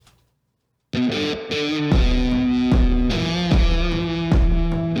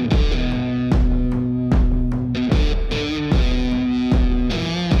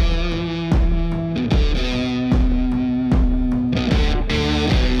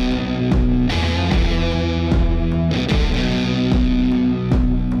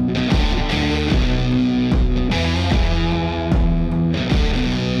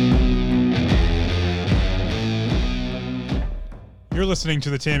listening to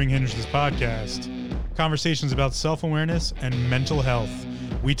the Taming Hindrances podcast, conversations about self-awareness and mental health.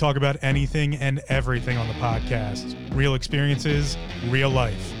 We talk about anything and everything on the podcast. Real experiences, real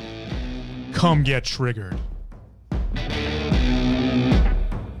life. Come get triggered.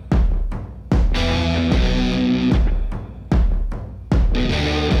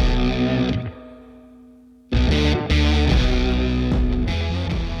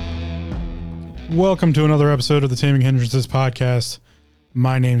 Welcome to another episode of the Taming Hindrances podcast.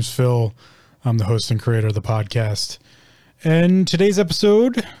 My name's Phil. I'm the host and creator of the podcast. And today's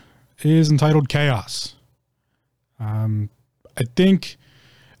episode is entitled Chaos. I think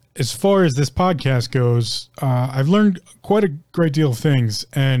as far as this podcast goes, I've learned quite a great deal of things,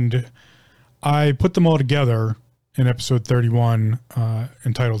 and I put them all together in episode 31,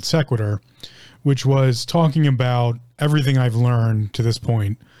 entitled Sequitur, which was talking about everything I've learned to this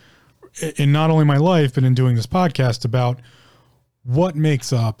point in not only my life, but in doing this podcast about what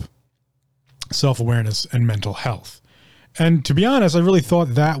makes up self-awareness and mental health. And to be honest, I really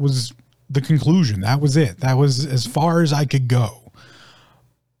thought that was the conclusion. That was it. That was as far as I could go.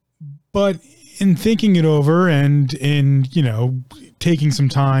 But in thinking it over and in, taking some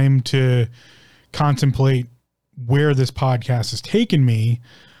time to contemplate where this podcast has taken me,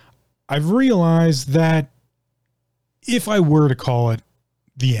 I've realized that if I were to call it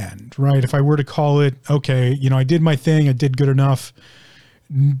the end, right? If I were to call it, okay, I did my thing, I did good enough,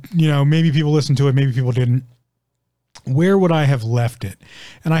 maybe people listened to it, maybe people didn't, where would I have left it?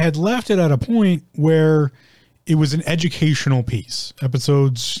 And I had left it at a point where it was an educational piece.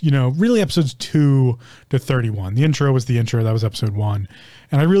 Episodes, really episodes 2 to 31. The intro was the intro, that was episode 1.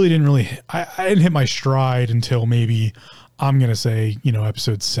 And I really didn't I didn't hit my stride until maybe, I'm going to say,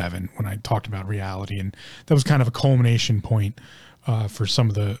 episode 7, when I talked about reality. And that was kind of a culmination point for some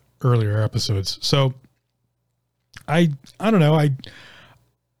of the earlier episodes. So I don't know.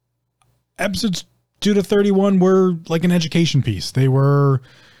 Episodes 2 to 31 were like an education piece. They were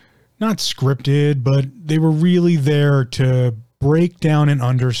not scripted, but they were really there to break down and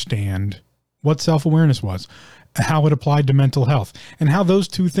understand what self-awareness was, how it applied to mental health, and how those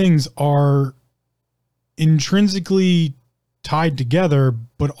two things are intrinsically tied together,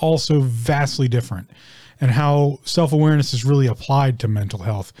 but also vastly different. And how self-awareness is really applied to mental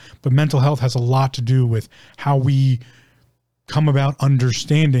health. But mental health has a lot to do with how we come about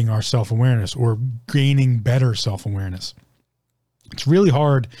understanding our self-awareness or gaining better self-awareness. It's really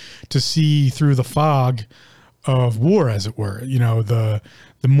hard to see through the fog of war, as it were, the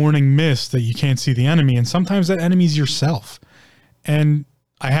morning mist that you can't see the enemy. And sometimes that enemy is yourself. And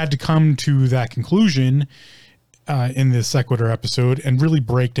I had to come to that conclusion in this Sequitur episode and really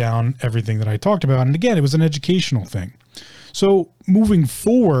break down everything that I talked about. And again, it was an educational thing. So moving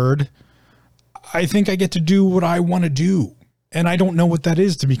forward, I think I get to do what I want to do. And I don't know what that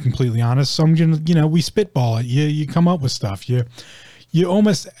is, to be completely honest. So I'm going to, we spitball it. You come up with stuff. You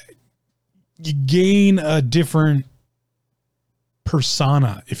gain a different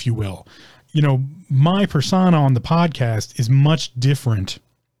persona, if you will. My persona on the podcast is much different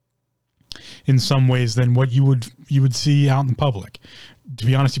in some ways than what you would see out in public. To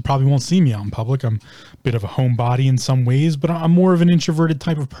be honest, you probably won't see me out in public. I'm a bit of a homebody in some ways, but I'm more of an introverted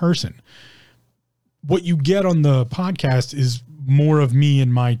type of person. What you get on the podcast is more of me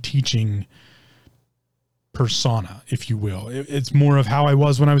and my teaching persona, if you will. It's more of how I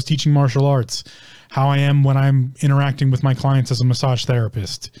was when I was teaching martial arts, how I am when I'm interacting with my clients as a massage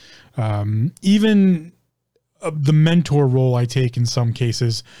therapist, even the mentor role I take in some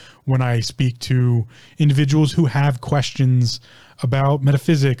cases when I speak to individuals who have questions about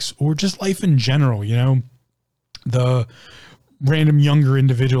metaphysics or just life in general. The random younger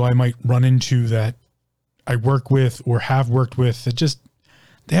individual I might run into that I work with or have worked with that just,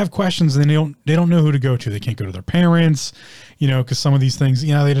 they have questions and they don't know who to go to. They can't go to their parents, because some of these things,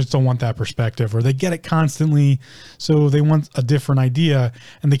 they just don't want that perspective, or they get it constantly. So they want a different idea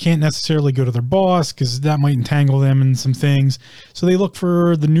and they can't necessarily go to their boss because that might entangle them in some things. So they look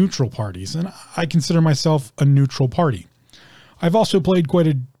for the neutral parties, and I consider myself a neutral party. I've also played quite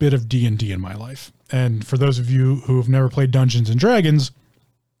a bit of D&D in my life. And for those of you who have never played Dungeons and Dragons,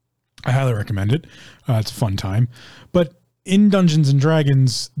 I highly recommend it. It's a fun time. But in Dungeons and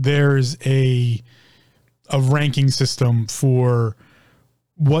Dragons, there's a ranking system for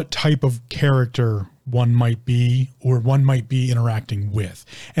what type of character one might be or one might be interacting with,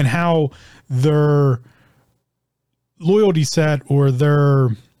 and how their loyalty set or their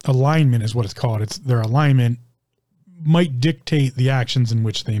alignment is what it's called. It's their alignment might dictate the actions in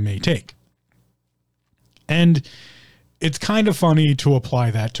which they may take. And it's kind of funny to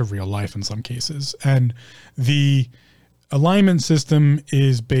apply that to real life in some cases. And the alignment system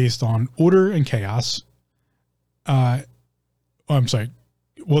is based on order and chaos. I'm sorry.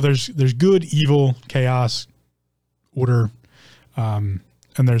 Well, there's good, evil, chaos, order, and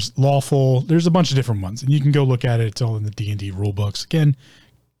there's lawful. There's a bunch of different ones, and you can go look at it. It's all in the D&D rule books. Again,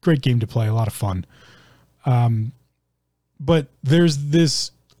 great game to play, a lot of fun. But there's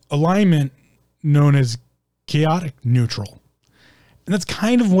this alignment known as chaotic neutral. And that's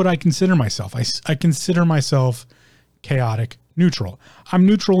kind of what I consider myself. I consider myself chaotic neutral. I'm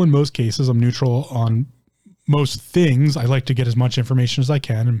neutral in most cases. I'm neutral on most things. I like to get as much information as I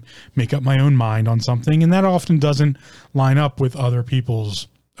can and make up my own mind on something. And that often doesn't line up with other people's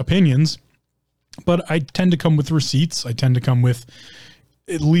opinions. But I tend to come with receipts. I tend to come with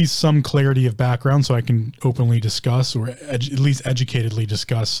at least some clarity of background so I can openly discuss, or at least educatedly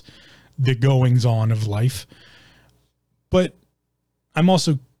discuss, the goings on of life. But I'm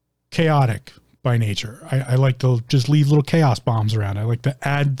also chaotic by nature. I like to just leave little chaos bombs around. I like to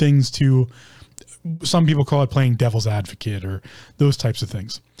add things to, some people call it playing devil's advocate or those types of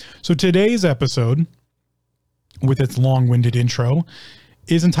things. So today's episode, with its long-winded intro,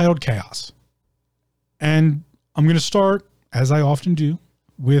 is entitled Chaos. And I'm going to start, as I often do,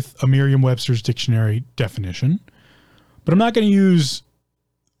 with a Merriam-Webster's dictionary definition, but I'm not going to use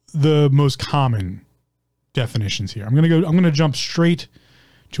the most common definitions here. I'm going to jump straight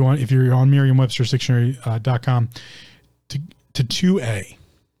to, if you're on Merriam-Webster's dictionary.com, to 2A.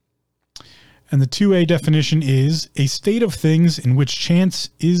 And the 2A definition is a state of things in which chance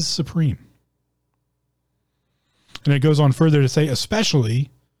is supreme. And it goes on further to say, especially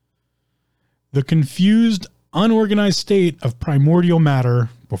the confused, unorganized state of primordial matter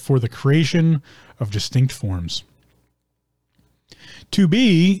before the creation of distinct forms.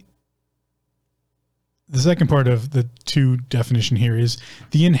 2B, the second part of the 2 definition here, is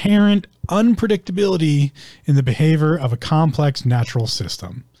the inherent unpredictability in the behavior of a complex natural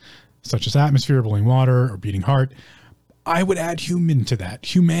system, such as atmosphere, boiling water, or beating heart. I would add human to that,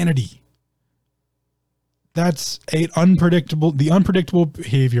 humanity. That's the unpredictable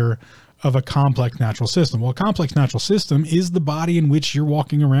behavior of a complex natural system. Well, a complex natural system is the body in which you're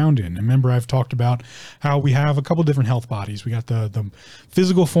walking around in. And remember, I've talked about how we have a couple different health bodies. We got the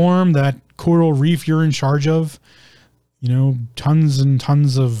physical form, that coral reef you're in charge of, tons and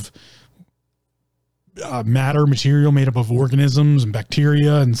tons of material made up of organisms and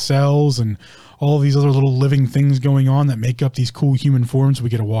bacteria and cells and all these other little living things going on that make up these cool human forms we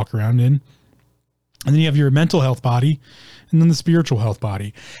get to walk around in. And then you have your mental health body, and then the spiritual health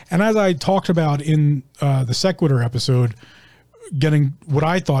body. And as I talked about in the Sequitur episode, getting what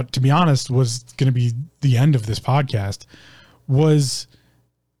I thought, to be honest, was going to be the end of this podcast, was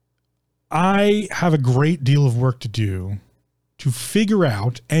I have a great deal of work to do to figure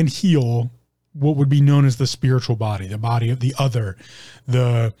out and heal what would be known as the spiritual body, the body of the other,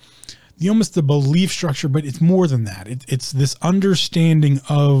 the almost the belief structure, but it's more than that. It's this understanding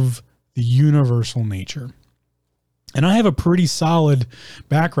of the universal nature. And I have a pretty solid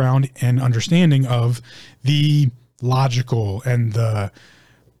background and understanding of the logical and the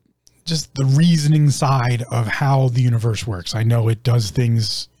reasoning side of how the universe works. I know it does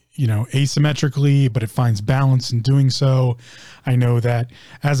things, asymmetrically, but it finds balance in doing so. I know that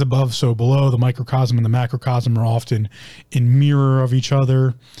as above, so below, the microcosm and the macrocosm are often in mirror of each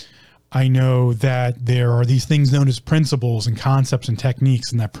other. I know that there are these things known as principles and concepts and techniques,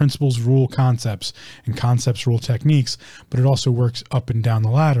 and that principles rule concepts and concepts rule techniques, but it also works up and down the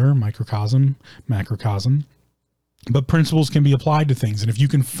ladder, microcosm, macrocosm. But principles can be applied to things. And if you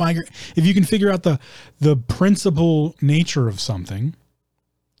can figure out the principle nature of something,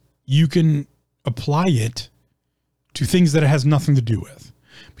 you can apply it to things that it has nothing to do with,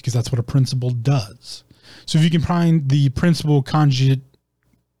 because that's what a principle does. So if you can find the principle conjugate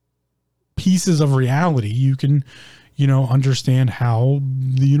pieces of reality, you can, understand how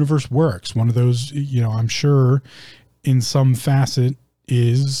the universe works. One of those, I'm sure in some facet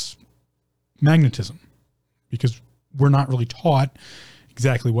is magnetism, because we're not really taught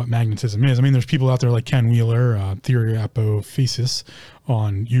exactly what magnetism is. I mean, there's people out there like Ken Wheeler, Theory of Apophysis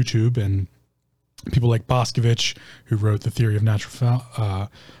on YouTube, and people like Boscovich, who wrote The Theory of Natural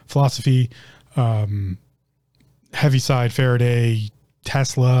Philosophy, Heaviside, Faraday,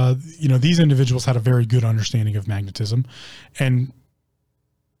 Tesla. These individuals had a very good understanding of magnetism, and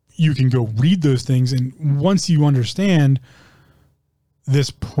you can go read those things. And once you understand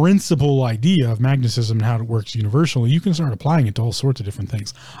this principal idea of magnetism and how it works universally, you can start applying it to all sorts of different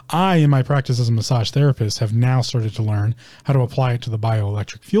things. I, in my practice as a massage therapist, have now started to learn how to apply it to the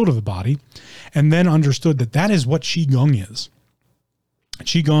bioelectric field of the body, and then understood that is what Qigong is.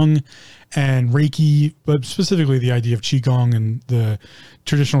 Qigong and Reiki, but specifically the idea of Qigong and the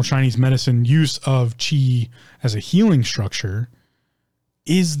traditional Chinese medicine use of Qi as a healing structure,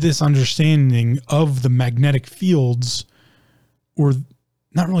 is this understanding of the magnetic fields, or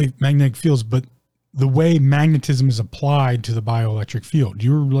not really magnetic fields, but the way magnetism is applied to the bioelectric field.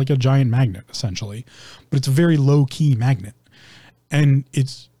 You're like a giant magnet, essentially, but it's a very low-key magnet. And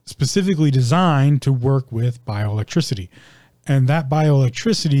it's specifically designed to work with bioelectricity. And that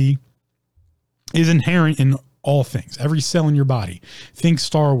bioelectricity is inherent in all things, every cell in your body. Think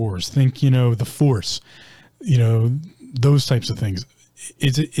Star Wars, think, the Force, those types of things.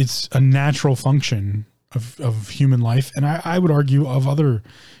 It's a natural function of human life. And I would argue of other,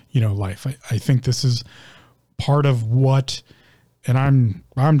 life. I think this is part of what, and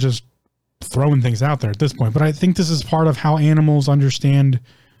I'm just throwing things out there at this point, but I think this is part of how animals understand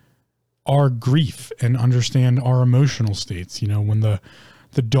our grief and understand our emotional states. When the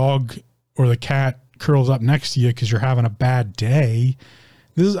dog or the cat curls up next to you because you're having a bad day,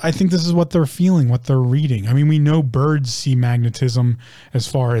 I think this is what they're feeling, what they're reading. I mean, we know birds see magnetism as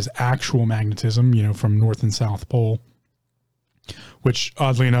far as actual magnetism, from North and South Pole, which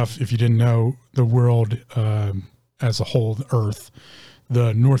oddly enough, if you didn't know, the world as a whole, the Earth,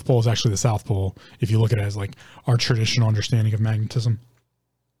 the North Pole is actually the South Pole, if you look at it as like our traditional understanding of magnetism,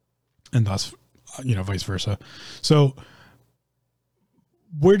 and thus, vice versa. So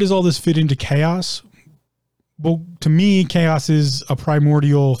where does all this fit into chaos? Well, to me, chaos is a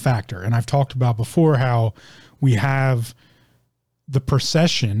primordial factor. And I've talked about before how we have the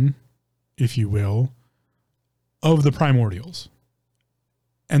procession, if you will, of the primordials.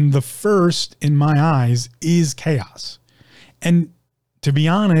 And the first, in my eyes, is chaos. And to be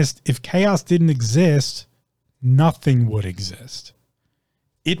honest, if chaos didn't exist, nothing would exist.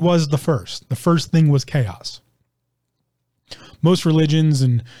 It was the first. The first thing was chaos. Most religions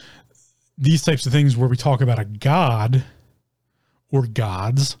and these types of things where we talk about a god or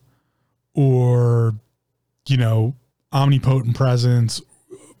gods or, omnipotent presence,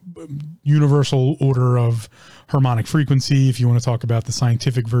 universal order of harmonic frequency, if you want to talk about the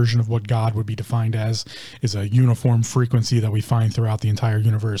scientific version of what God would be defined as, is a uniform frequency that we find throughout the entire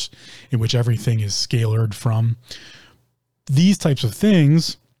universe in which everything is scalared from. These types of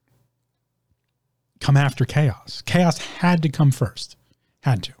things come after chaos. Chaos had to come first.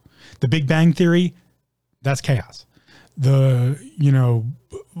 Had to. The Big Bang Theory, that's chaos. To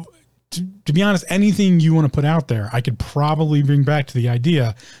be honest, anything you want to put out there, I could probably bring back to the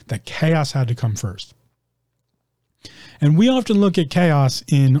idea that chaos had to come first. And we often look at chaos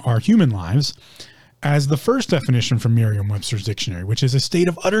in our human lives as the first definition from Merriam-Webster's dictionary, which is a state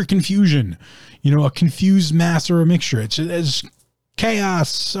of utter confusion, a confused mass or a mixture. It's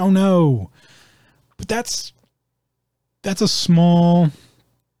chaos. Oh no. But that's a small,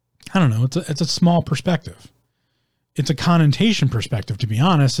 I don't know. It's a small perspective. It's a connotation perspective, to be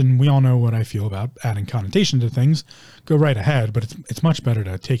honest. And we all know what I feel about adding connotation to things. Go right ahead, but it's much better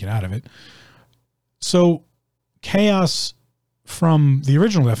to take it out of it. So chaos, from the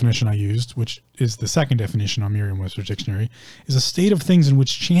original definition I used, which is the second definition on Merriam-Webster's dictionary, is a state of things in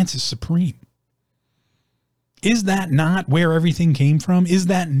which chance is supreme. Is that not where everything came from? Is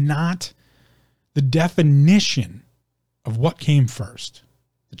that not the definition of what came first?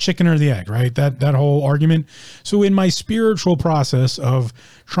 The chicken or the egg, right? That whole argument. So in my spiritual process of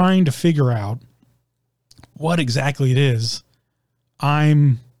trying to figure out what exactly it is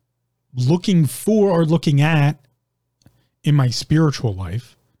I'm looking for or looking at in my spiritual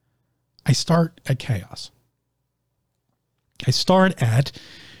life, I start at chaos. I start at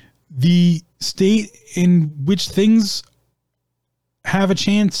the state in which things have a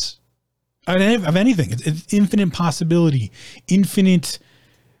chance of anything. It's infinite possibility, infinite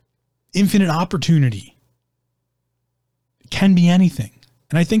opportunity. It can be anything.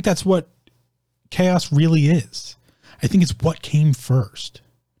 And I think that's what chaos really is. I think it's what came first.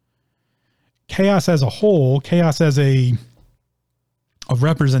 Chaos as a whole, chaos as a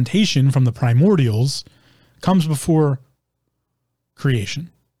representation from the primordials, comes before creation.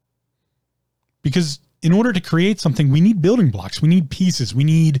 Because in order to create something, we need building blocks. We need pieces. We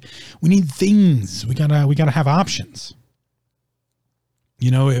need things. We gotta have options.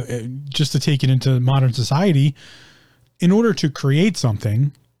 Just to take it into modern society, in order to create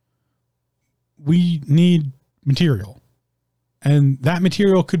something, we need material. And that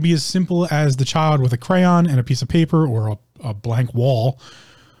material could be as simple as the child with a crayon and a piece of paper or a blank wall,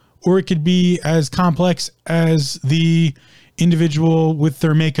 or it could be as complex as the individual with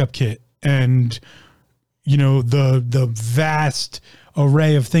their makeup kit and, the vast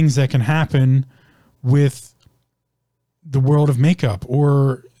array of things that can happen with the world of makeup,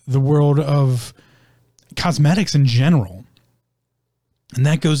 or the world of cosmetics in general. And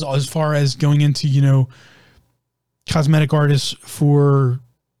that goes as far as going into, cosmetic artists for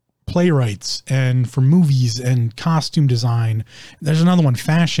playwrights and for movies and costume design. There's another one,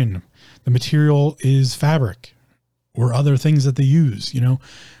 fashion. The material is fabric or other things that they use,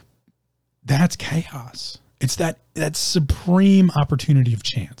 That's chaos. It's that supreme opportunity of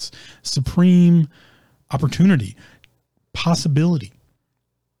chance, supreme opportunity, possibility.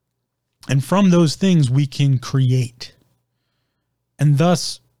 And from those things we can create. And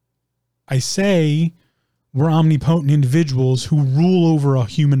thus, I say we're omnipotent individuals who rule over a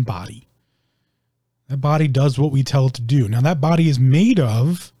human body. That body does what we tell it to do. Now, that body is made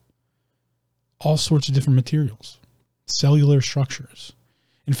of all sorts of different materials, cellular structures.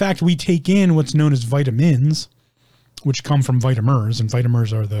 In fact, we take in what's known as vitamins, which come from vitamins, and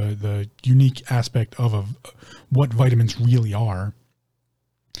vitamins are the unique aspect of what vitamins really are.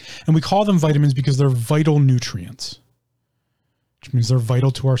 And we call them vitamins because they're vital nutrients, which means they're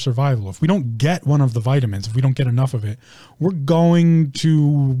vital to our survival. If we don't get one of the vitamins, if we don't get enough of it, we're going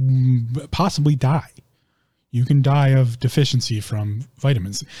to possibly die. You can die of deficiency from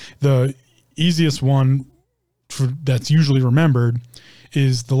vitamins. The easiest one that's usually remembered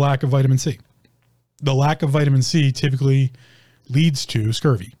is the lack of vitamin C. The lack of vitamin C typically leads to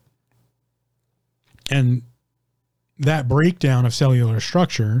scurvy. And that breakdown of cellular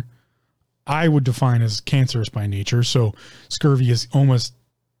structure, I would define as cancerous by nature. So scurvy is almost,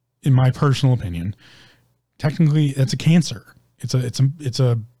 in my personal opinion, technically it's a cancer. It's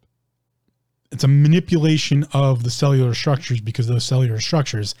a manipulation of the cellular structures because those cellular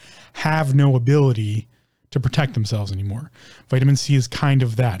structures have no ability to protect themselves anymore. Vitamin C is kind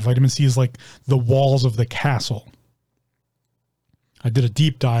of that. Vitamin C is like the walls of the castle. I did a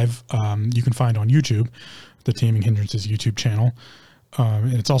deep dive you can find on YouTube, the Taming Hindrances YouTube channel.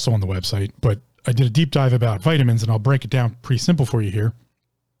 And it's also on the website, but I did a deep dive about vitamins, and I'll break it down pretty simple for you here.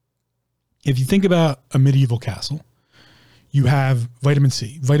 If you think about a medieval castle, you have vitamin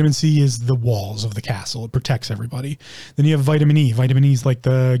C. Vitamin C is the walls of the castle. It protects everybody. Then you have vitamin E. Vitamin E is like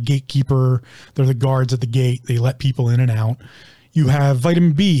the gatekeeper. They're the guards at the gate. They let people in and out. You have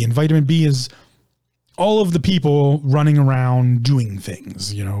vitamin B, and vitamin B is all of the people running around doing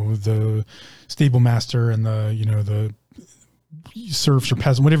things, the stable master and the serfs or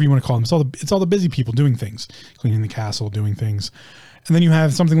peasant, whatever you want to call them. It's all the busy people doing things, cleaning the castle, doing things. And then you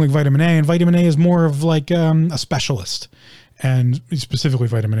have something like vitamin A, and vitamin A is more of like a specialist. And specifically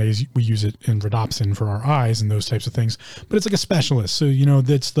vitamin A, we use it in rhodopsin for our eyes and those types of things, but it's like a specialist. So,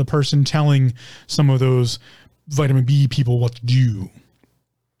 that's the person telling some of those vitamin B people what to do.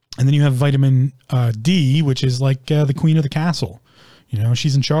 And then you have vitamin D, which is like the queen of the castle.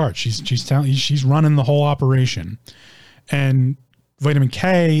 She's in charge. She's running the whole operation. And vitamin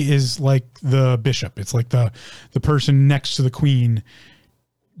K is like the bishop. It's like the person next to the queen,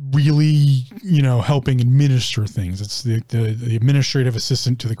 really, helping administer things. It's the administrative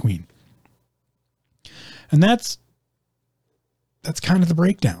assistant to the queen. And that's kind of the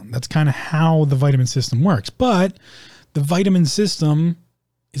breakdown. That's kind of how the vitamin system works. But the vitamin system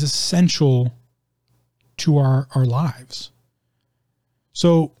is essential to our lives.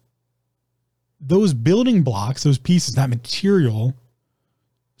 So those building blocks, those pieces, that material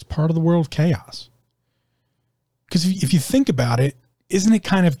is part of the world of chaos. Because if you think about it, isn't it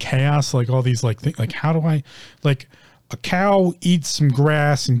kind of chaos? Like all these how do I, a cow eats some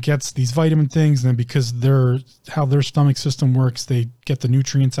grass and gets these vitamin things, and then because how their stomach system works, they get the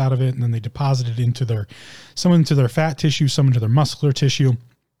nutrients out of it, and then they deposit it some into their fat tissue, some into their muscular tissue,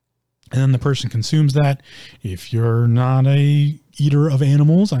 and then the person consumes that. If you're not a eater of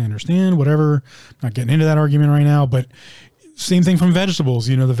animals, I understand, whatever. I'm not getting into that argument right now, but same thing from vegetables.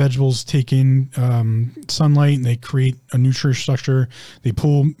 The vegetables take in sunlight and they create a nutrient structure. They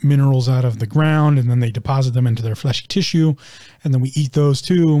pull minerals out of the ground and then they deposit them into their fleshy tissue. And then we eat those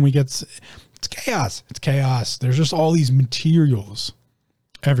too. And it's chaos. It's chaos. There's just all these materials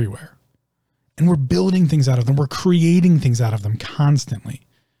everywhere. And we're building things out of them. We're creating things out of them constantly.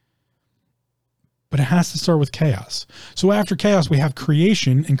 But it has to start with chaos. So after chaos, we have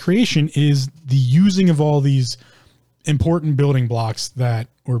creation, and creation is the using of all these important building blocks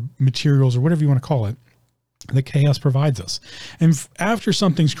or materials, or whatever you want to call it, that chaos provides us. And after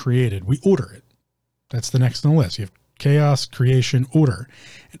something's created, we order it. That's the next on the list. You have chaos, creation, order.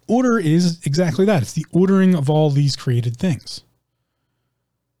 And order is exactly that. It's the ordering of all these created things.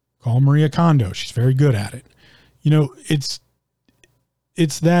 Call Maria Kondo. She's very good at it.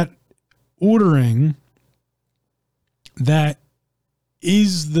 It's that ordering that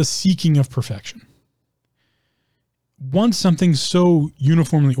is the seeking of perfection. once something's so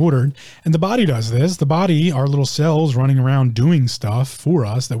uniformly ordered, and the body does this, the body, our little cells running around doing stuff for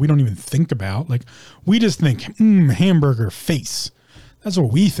us that we don't even think about. Like, we just think, hamburger face. That's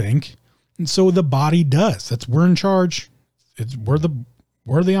what we think. And so the body does. We're in charge. We're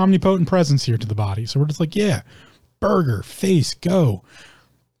the omnipotent presence here to the body. So we're just like, yeah, burger, face, go.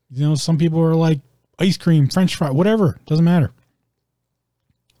 You know, some people are like ice cream, French fry, whatever. Doesn't matter.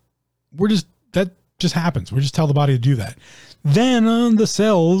 That just happens. We just tell the body to do that. Then the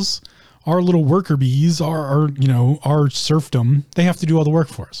cells, our little worker bees, our serfdom, they have to do all the work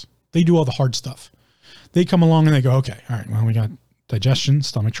for us. They do all the hard stuff. They come along and they go, okay, all right, well, we got digestion,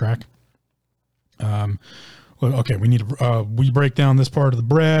 stomach tract. Okay, we break down this part of the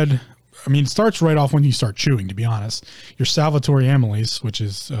bread. I mean, it starts right off when you start chewing, to be honest. Your salivary amylase, which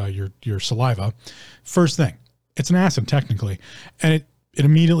is your saliva, first thing, it's an acid technically, and it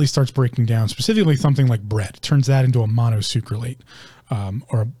immediately starts breaking down, specifically something like bread. It turns that into a monosucralate,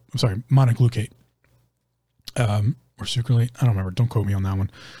 monoglucate, or sucralate. I don't remember. Don't quote me on that one.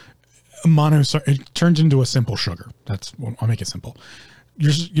 It turns into a simple sugar. I'll make it simple.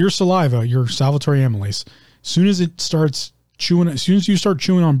 Your saliva, your salivary amylase, as soon as you start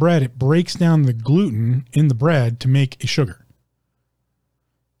chewing on bread, it breaks down the gluten in the bread to make a sugar.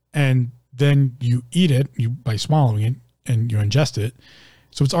 And then you eat it by swallowing it and you ingest it.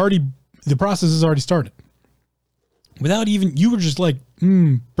 So the process has already started. You were just like,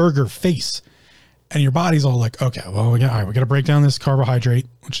 burger face. And your body's all like, okay, well, we got to break down this carbohydrate,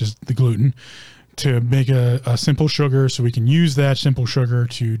 which is the gluten, to make a simple sugar so we can use that simple sugar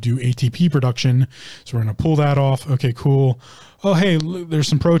to do ATP production. So we're going to pull that off. Okay, cool. Oh, hey, there's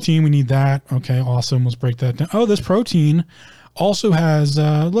some protein. We need that. Okay, awesome. Let's break that down. Oh, this protein also has,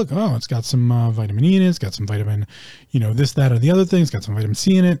 it's got some vitamin E in it. It's got some vitamin, this, that, or the other thing. It's got some vitamin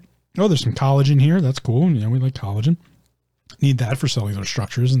C in it. Oh, there's some collagen here. That's cool. We like collagen. Need that for cellular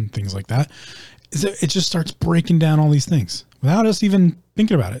structures and things like that. It just starts breaking down all these things without us even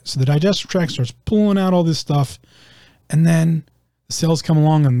thinking about it. So the digestive tract starts pulling out all this stuff, and then the cells come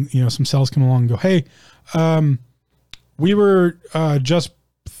along, and some cells come along and go, hey, we were just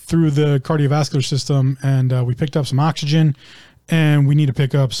through the cardiovascular system, and we picked up some oxygen, and we need to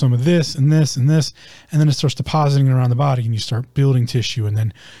pick up some of this and this and this, and then it starts depositing around the body, and you start building tissue, and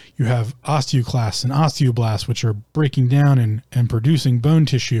then you have osteoclasts and osteoblasts, which are breaking down and producing bone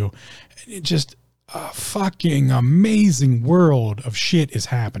tissue. It just a fucking amazing world of shit is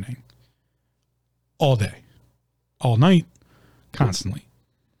happening all day, all night, constantly.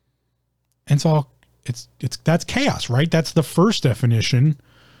 And so that's chaos, right? That's the first definition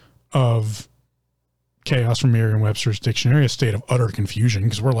of chaos from Merriam-Webster's dictionary, a state of utter confusion,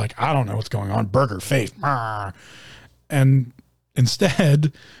 because we're like, I don't know what's going on. Burger face. And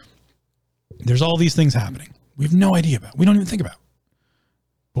instead, there's all these things happening. We have no idea about. We don't even think about.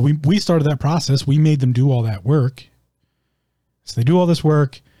 But we started that process. We made them do all that work. So they do all this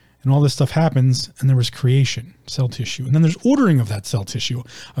work, and all this stuff happens, and there was creation, cell tissue. And then there's ordering of that cell tissue.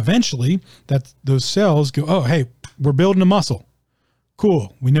 Eventually, those cells go, oh, hey, we're building a muscle.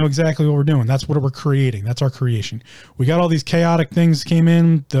 Cool. We know exactly what we're doing. That's what we're creating. That's our creation. We got all these chaotic things came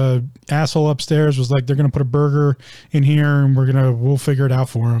in. The asshole upstairs was like, they're going to put a burger in here, and we'll figure it out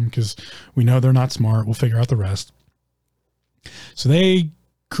for them because we know they're not smart. We'll figure out the rest. So they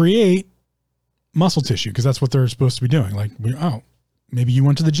create muscle tissue because that's what they're supposed to be doing. Like, maybe you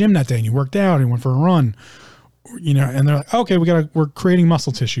went to the gym that day and you worked out and went for a run, and they're like, okay, we're creating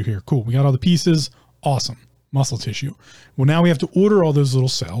muscle tissue here. Cool. We got all the pieces. Awesome. Muscle tissue. Well, now we have to order all those little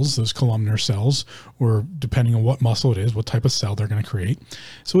cells, those columnar cells, or depending on what muscle it is, what type of cell they're going to create.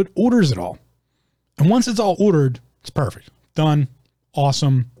 So it orders it all. And once it's all ordered, it's perfect. Done.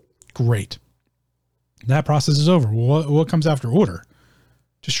 Awesome. Great. That process is over. Well, what comes after order?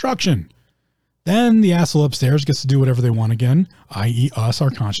 Destruction. Then the asshole upstairs gets to do whatever they want again, i.e. us, our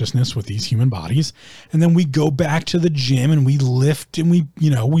consciousness with these human bodies. And then we go back to the gym and we lift and we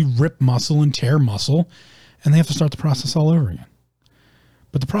rip muscle and tear muscle, and they have to start the process all over again.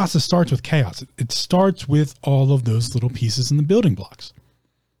 But the process starts with chaos. It starts with all of those little pieces in the building blocks.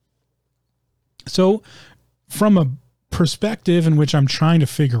 So from a perspective in which I'm trying to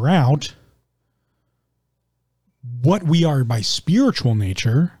figure out what we are by spiritual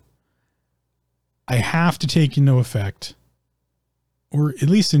nature, I have to take into effect, or at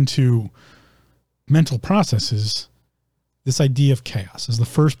least into mental processes, this idea of chaos as the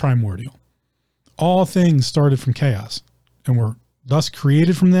first primordial. All things started from chaos and were thus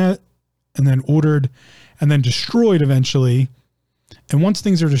created from that, and then ordered, and then destroyed eventually. And once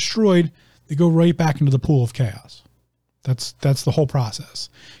things are destroyed, they go right back into the pool of chaos. That's the whole process.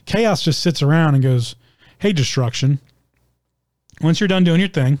 Chaos just sits around and goes, hey, destruction, Once you're done doing your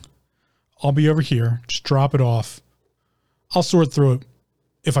thing, I'll be over here. Just drop it off. I'll sort through it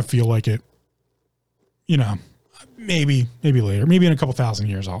if I feel like it. You know, maybe later. Maybe in a couple thousand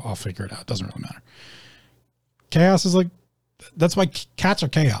years, I'll figure it out. It doesn't really matter. Chaos is like, that's why cats are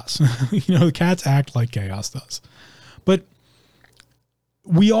chaos. You know, the cats act like chaos does. But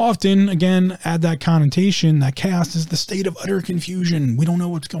we often, again, add that connotation that chaos is the state of utter confusion. We don't know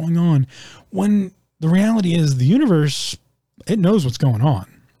what's going on. When the reality is the universe, it knows what's going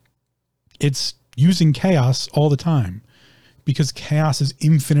on. It's using chaos all the time because chaos is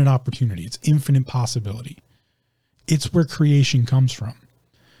infinite opportunity. It's infinite possibility. It's where creation comes from.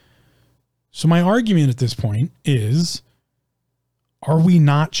 So my argument at this point is, are we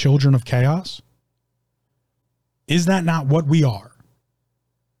not children of chaos? Is that not what we are?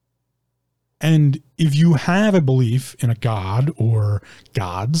 And if you have a belief in a god or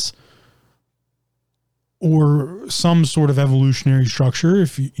gods or some sort of evolutionary structure,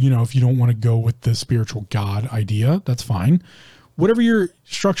 if you don't want to go with the spiritual God idea, that's fine. Whatever your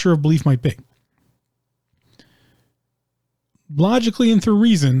structure of belief might be. Logically and through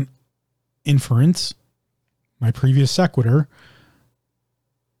reason, inference, my previous sequitur,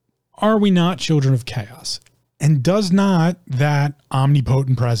 are we not children of chaos? And does not that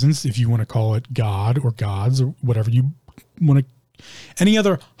omnipotent presence, if you want to call it God or gods or whatever you want to, any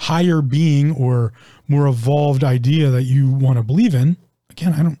other higher being or more evolved idea that you want to believe in,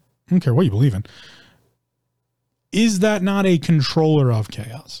 again, I don't care what you believe in, is that not a controller of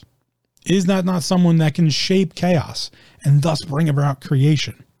chaos? Is that not someone that can shape chaos and thus bring about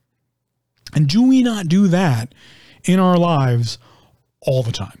creation? And do we not do that in our lives all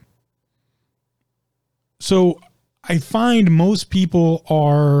the time? So I find most people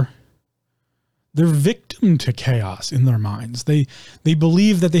they're victim to chaos in their minds. They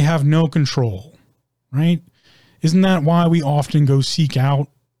believe that they have no control, right? Isn't that why we often go seek out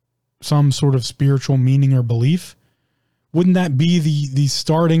some sort of spiritual meaning or belief? Wouldn't that be the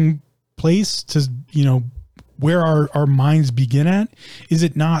starting place to, where our minds begin at? Is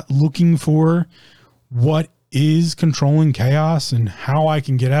it not looking for what is controlling chaos and how I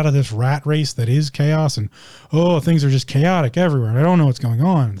can get out of this rat race that is chaos, and things are just chaotic everywhere. I don't know what's going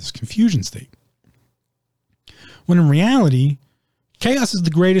on, this confusion state. When in reality, chaos is the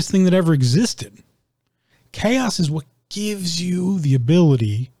greatest thing that ever existed. Chaos is what gives you the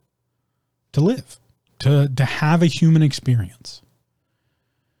ability to live, to have a human experience.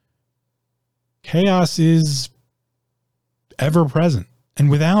 Chaos is ever present, and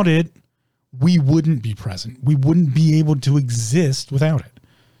without it, we wouldn't be present. We wouldn't be able to exist without it.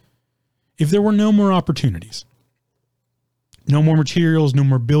 If there were no more opportunities, no more materials, no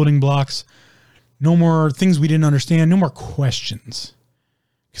more building blocks, no more things we didn't understand, no more questions.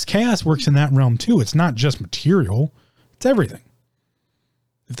 Because chaos works in that realm too. It's not just material, it's everything.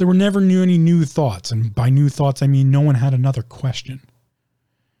 If there were never any new thoughts, and by new thoughts I mean no one had another question,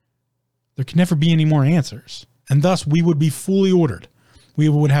 there could never be any more answers. And thus we would be fully ordered. We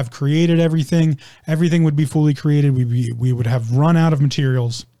would have created everything. Everything would be fully created. We would have run out of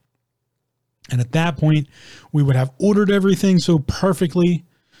materials. And at that point, we would have ordered everything so perfectly.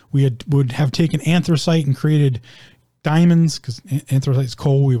 Would have taken anthracite and created diamonds, because anthracite is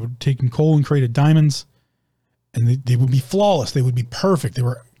coal. We would have taken coal and created diamonds. And they would be flawless. They would be perfect. They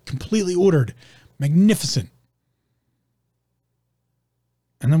were completely ordered. Magnificent.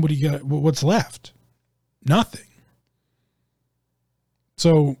 And then what do you got? What's left? Nothing.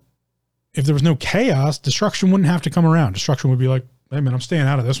 So if there was no chaos, destruction wouldn't have to come around. Destruction would be like, hey man, I'm staying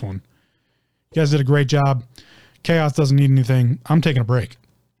out of this one. You guys did a great job. Chaos doesn't need anything. I'm taking a break.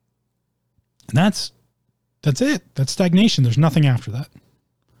 And that's it. That's stagnation. There's nothing after that.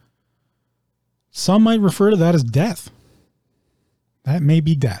 Some might refer to that as death. That may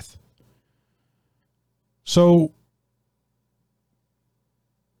be death. So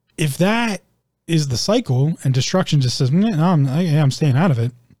if that is the cycle and destruction just says, no, I'm staying out of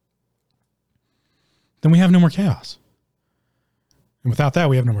it, then we have no more chaos. And without that,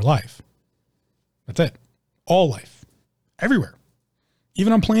 we have no more life. That's it. All life. Everywhere.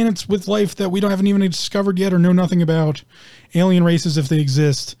 Even on planets with life that we haven't even discovered yet or know nothing about. Alien races, if they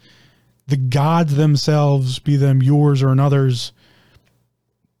exist. The gods themselves, be them yours or another's.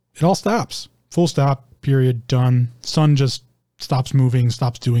 It all stops. Full stop. Period. Done. Sun just stops moving,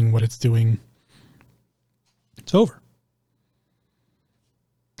 stops doing what it's doing. It's over.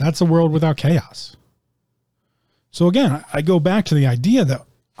 That's a world without chaos. So again, I go back to the idea that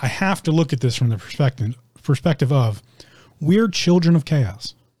I have to look at this from the perspective of we're children of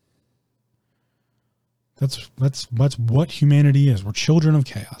chaos. That's what humanity is. We're children of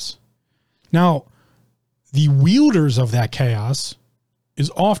chaos. Now, the wielders of that chaos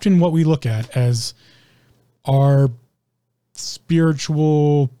is often what we look at as our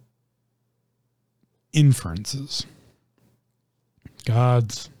spiritual inferences.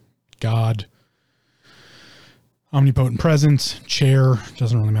 God, omnipotent presence, chair,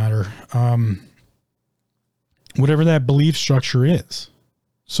 doesn't really matter. Whatever that belief structure is.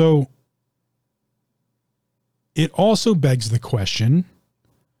 So it also begs the question,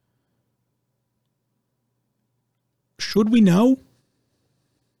 should we know?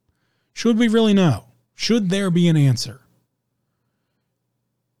 Should we really know? Should there be an answer?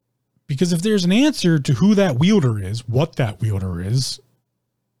 Because if there's an answer to who that wielder is, what that wielder is,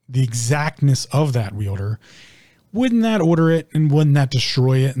 the exactness of that wielder, wouldn't that order it and wouldn't that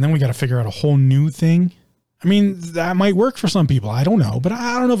destroy it? And then we got to figure out a whole new thing. I mean, that might work for some people. I don't know, but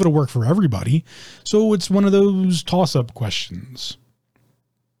I don't know if it'll work for everybody. So it's one of those toss-up questions.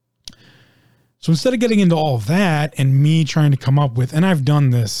 So instead of getting into all of that and me trying to come up with, and I've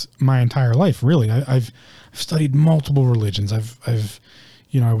done this my entire life, really. I've studied multiple religions. I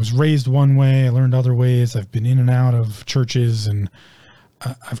was raised one way. I learned other ways. I've been in and out of churches, and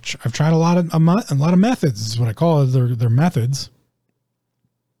I've tried a lot of methods. Is what I call it. They're methods,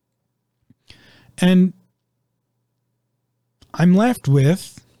 and I'm left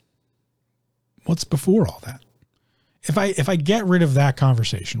with what's before all that. If I get rid of that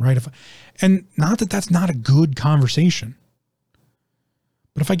conversation, right? And not that that's not a good conversation,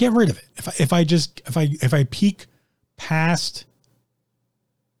 but if I get rid of it, if I peek past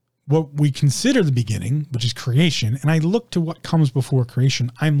what we consider the beginning, which is creation, and I look to what comes before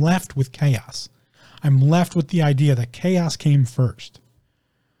creation, I'm left with chaos. I'm left with the idea that chaos came first.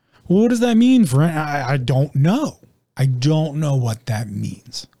 Well, what does that mean for? I don't know. I don't know what that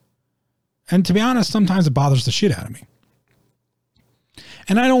means. And to be honest, sometimes it bothers the shit out of me.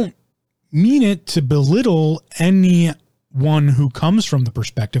 And I don't mean it to belittle anyone who comes from the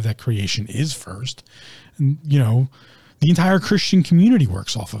perspective that creation is first. And, the entire Christian community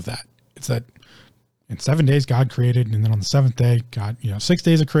works off of that. It's that in 7 days, God created, and then on the seventh day, God, 6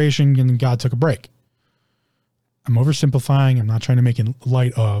 days of creation, and then God took a break. I'm oversimplifying. I'm not trying to make it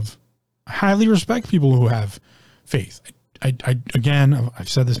light of. I highly respect people who have faith. Again, I've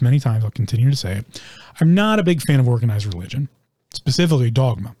said this many times. I'll continue to say it. I'm not a big fan of organized religion, specifically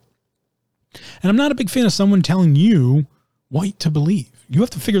dogma. And I'm not a big fan of someone telling you what to believe. You have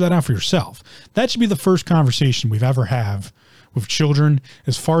to figure that out for yourself. That should be the first conversation we've ever have with children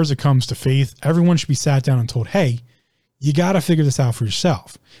as far as it comes to faith. Everyone should be sat down and told, hey, you got to figure this out for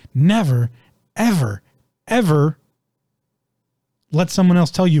yourself. Never, ever, ever let someone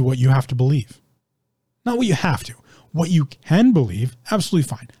else tell you what you have to believe. Not what you have to. What you can believe, absolutely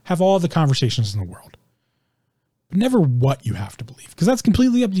fine. Have all the conversations in the world. But never what you have to believe, because that's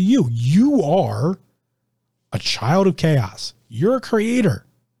completely up to you. You are a child of chaos. You're a creator.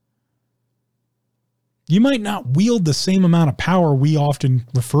 You might not wield the same amount of power we often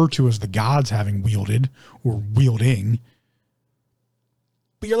refer to as the gods having wielded or wielding,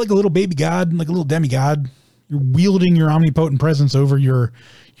 but you're like a little baby god, like a little demigod. You're wielding your omnipotent presence over your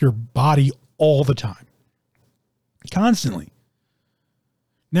body all the time. Constantly.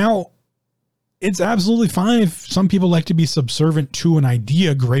 Now, it's absolutely fine if some people like to be subservient to an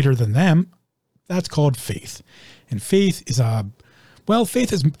idea greater than them. That's called faith. And faith is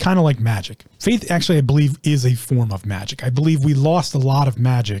faith is kind of like magic. Faith, actually, I believe, is a form of magic. I believe we lost a lot of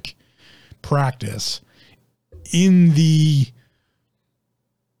magic practice in the,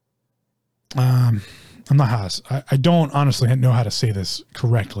 I don't honestly know how to say this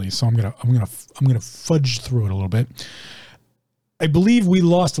correctly, so I'm gonna fudge through it a little bit. I believe we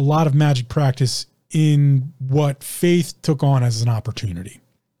lost a lot of magic practice in what faith took on as an opportunity,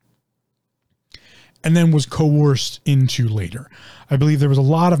 and then was coerced into later. I believe there was a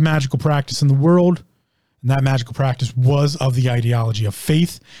lot of magical practice in the world, and that magical practice was of the ideology of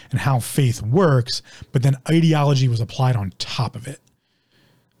faith and how faith works, but then ideology was applied on top of it.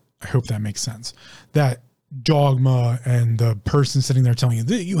 I hope that makes sense. That dogma and the person sitting there telling you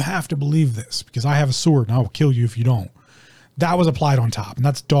that you have to believe this because I have a sword and I will kill you if you don't. That was applied on top, and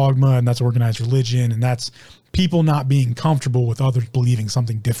that's dogma, and that's organized religion, and that's people not being comfortable with others believing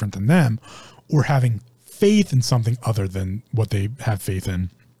something different than them or having faith in something other than what they have faith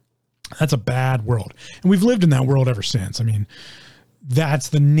in. That's a bad world. And we've lived in that world ever since. I mean, that's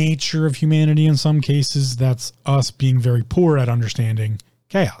the nature of humanity in some cases. That's us being very poor at understanding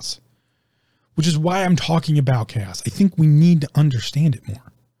chaos, which is why I'm talking about chaos. I think we need to understand it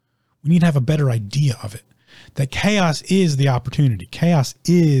more. We need to have a better idea of it. That chaos is the opportunity. Chaos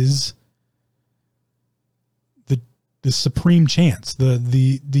is the supreme chance,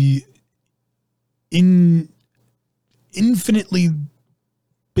 the infinitely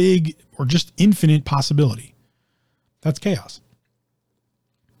big or just infinite possibility. That's chaos.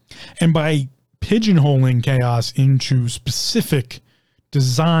 And by pigeonholing chaos into specific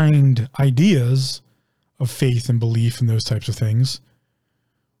designed ideas of faith and belief and those types of things,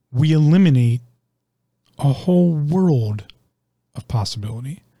 we eliminate a whole world of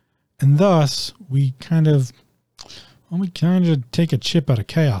possibility. And thus, we kind of take a chip out of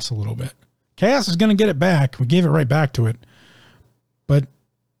chaos a little bit. Chaos is going to get it back. We gave it right back to it. But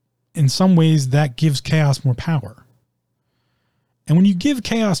in some ways, that gives chaos more power. And when you give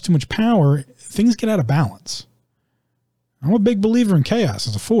chaos too much power, things get out of balance. I'm a big believer in chaos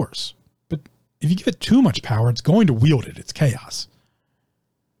as a force. But if you give it too much power, it's going to wield it. It's chaos.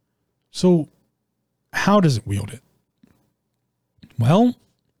 So how does it wield it? Well,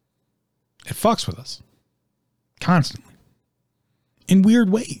 it fucks with us constantly in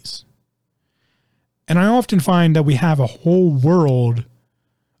weird ways. And I often find that we have a whole world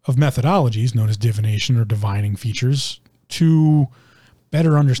of methodologies known as divination or divining features to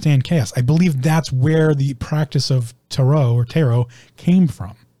better understand chaos. I believe that's where the practice of tarot came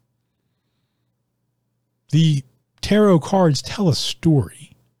from. The tarot cards tell a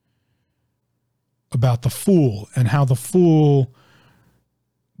story about the fool and how the fool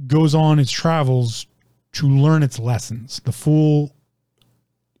goes on its travels to learn its lessons. The fool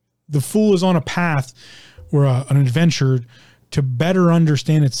is on a path or an adventure to better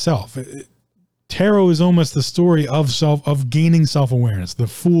understand itself. Tarot is almost the story of gaining self-awareness. The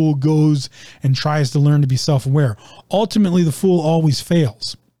fool goes and tries to learn to be self-aware. Ultimately, the fool always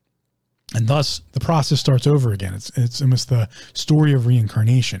fails. And thus, the process starts over again. It's almost the story of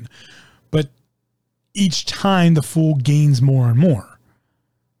reincarnation. But each time, the fool gains more and more.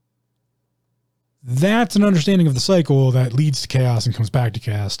 That's an understanding of the cycle that leads to chaos and comes back to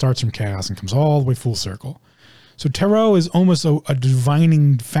chaos, starts from chaos and comes all the way full circle. So tarot is almost a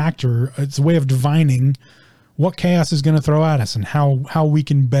divining factor. It's a way of divining what chaos is going to throw at us and how we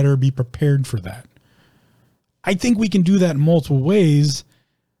can better be prepared for that. I think we can do that in multiple ways.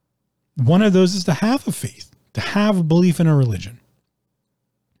 One of those is to have a faith, to have a belief in a religion,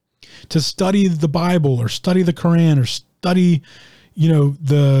 to study the Bible or study the Quran or study,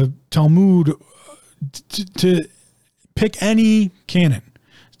 the Talmud, to pick any canon,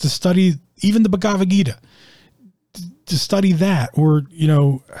 to study even the Bhagavad Gita, to study that, or,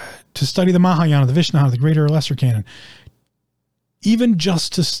 to study the Mahayana, the Vishnu, the greater or lesser canon, even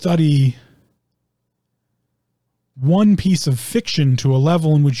just to study one piece of fiction to a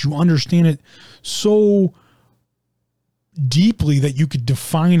level in which you understand it so deeply that you could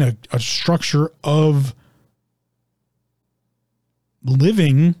define a structure of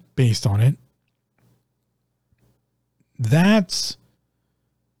living based on it. That's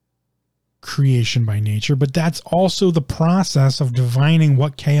creation by nature, but that's also the process of divining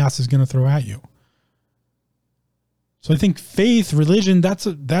what chaos is going to throw at you. So I think faith, religion, that's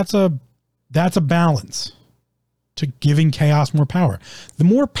a balance to giving chaos more power. The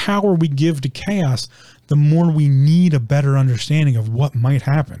more power we give to chaos, the more we need a better understanding of what might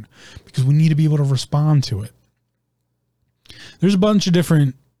happen, because we need to be able to respond to it. There's a bunch of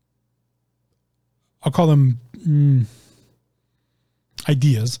different, I'll call them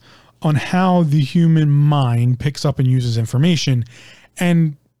ideas on how the human mind picks up and uses information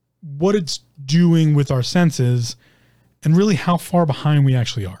and what it's doing with our senses and really how far behind we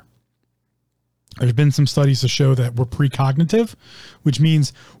actually are. There's been some studies to show that we're precognitive, which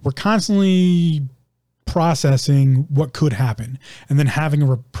means we're constantly processing what could happen and then having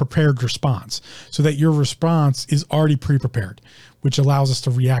a prepared response so that your response is already pre-prepared, which allows us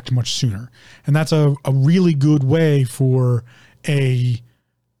to react much sooner. And that's a really good way for a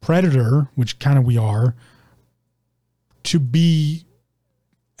predator, which kind of we are, to be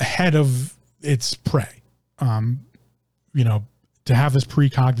ahead of its prey. To have this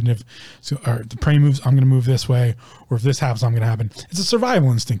precognitive, or the prey moves, I'm going to move this way, or if this happens, I'm going to happen. It's a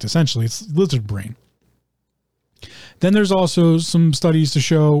survival instinct, essentially. It's lizard brain. Then there's also some studies to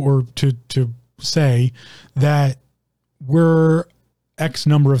show or to say that we're X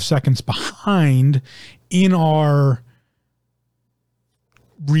number of seconds behind in our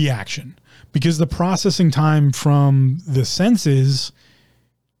reaction, because the processing time from the senses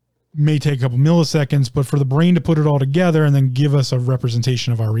may take a couple milliseconds, but for the brain to put it all together and then give us a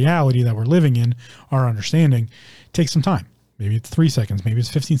representation of our reality that we're living in, our understanding, takes some time. Maybe it's 3 seconds, maybe it's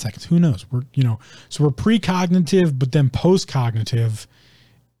 15 seconds. Who knows? So we're precognitive, but then postcognitive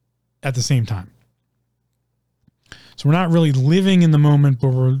at the same time. So we're not really living in the moment,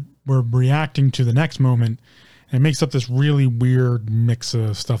 but we're reacting to the next moment. And it makes up this really weird mix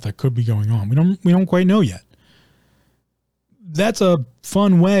of stuff that could be going on. We don't quite know yet. That's a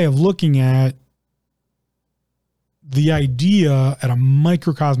fun way of looking at the idea at a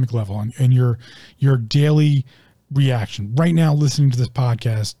microcosmic level and your daily reaction. Right now, listening to this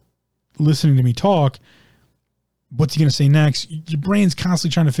podcast, listening to me talk, what's he going to say next? Your brain's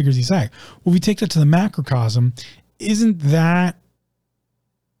constantly trying to figure these out. Well, if we take that to the macrocosm, isn't that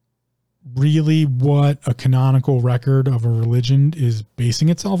really what a canonical record of a religion is basing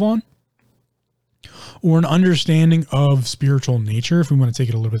itself on? Or an understanding of spiritual nature, if we want to take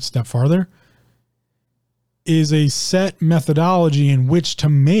it a little bit step farther, is a set methodology in which to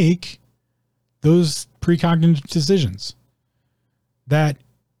make those precognitive decisions. That,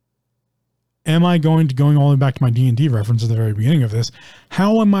 am I going all the way back to my D&D reference at the very beginning of this,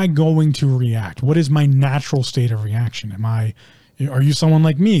 how am I going to react? What is my natural state of reaction? Are you someone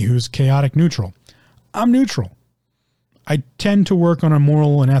like me who's chaotic neutral? I'm neutral. I tend to work on a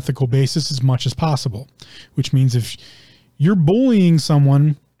moral and ethical basis as much as possible, which means if you're bullying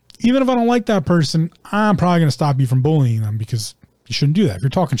someone, even if I don't like that person, I'm probably going to stop you from bullying them because you shouldn't do that. If you're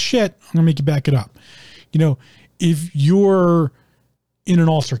talking shit, I'm going to make you back it up. If you're in an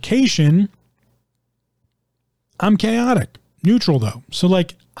altercation, I'm chaotic, neutral though. So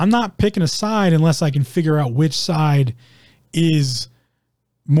I'm not picking a side unless I can figure out which side is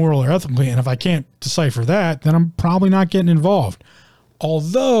moral or ethically. And if I can't decipher that, then I'm probably not getting involved.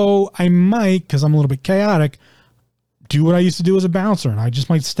 Although I might, because I'm a little bit chaotic, do what I used to do as a bouncer. And I just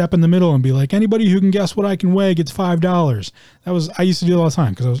might step in the middle and be like, anybody who can guess what I can weigh gets $5. I used to do it all the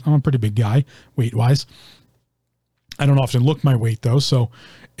time because I'm a pretty big guy weight wise. I don't often look my weight though, so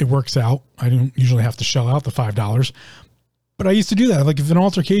it works out. I don't usually have to shell out the $5, but I used to do that. Like if an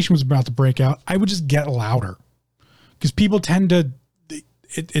altercation was about to break out, I would just get louder because people tend to,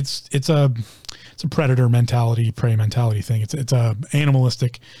 it's a predator mentality, prey mentality thing. It's a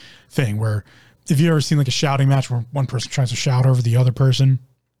animalistic thing where if you ever seen like a shouting match where one person tries to shout over the other person,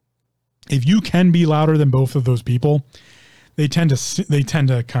 if you can be louder than both of those people, they tend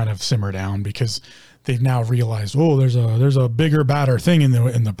to kind of simmer down because they've now realized, oh, there's a bigger, badder thing in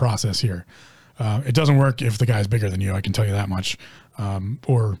the process here. It doesn't work if the guy's bigger than you, I can tell you that much.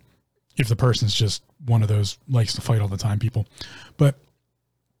 Or if the person's just one of those likes to fight all the time people. But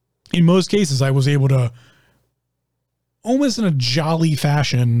in most cases, I was able to almost in a jolly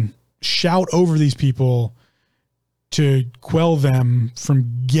fashion shout over these people to quell them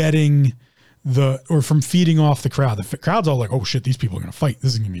from from feeding off the crowd. The crowd's all like, oh shit, these people are going to fight.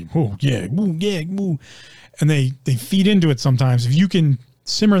 This is going to be, oh yeah, woo, yeah, woo. And they feed into it sometimes. If you can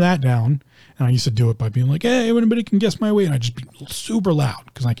simmer that down, and I used to do it by being like, hey, anybody can guess my weight. And I'd just be super loud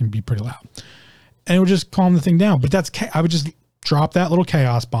because I can be pretty loud. And it would just calm the thing down. But I would just drop that little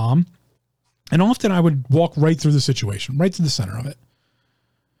chaos bomb. And often I would walk right through the situation, right to the center of it.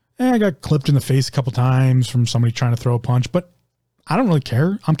 And I got clipped in the face a couple times from somebody trying to throw a punch, but I don't really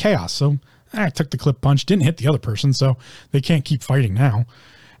care. I'm chaos. So I took the clip punch, didn't hit the other person, so they can't keep fighting now.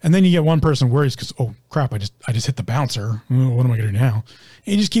 And then you get one person worries because, oh crap, I just hit the bouncer. What am I going to do now?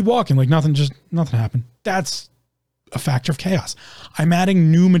 And you just keep walking like nothing happened. That's a factor of chaos. I'm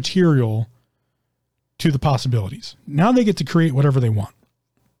adding new material to the possibilities. Now they get to create whatever they want.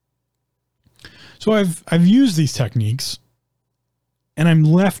 So I've used these techniques and I'm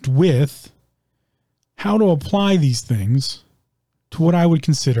left with how to apply these things to what I would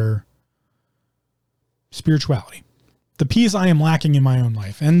consider spirituality. The piece I am lacking in my own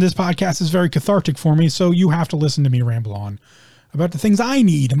life. And this podcast is very cathartic for me, so you have to listen to me ramble on about the things I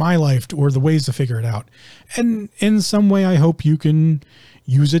need in my life or the ways to figure it out. And in some way, I hope you can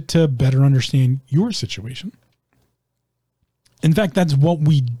use it to better understand your situation. In fact, that's what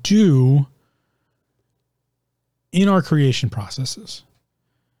we do in our creation processes,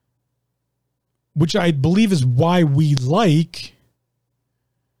 which I believe is why we like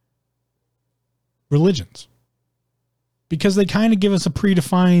religions, because they kind of give us a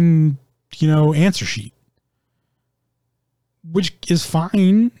predefined, answer sheet, which is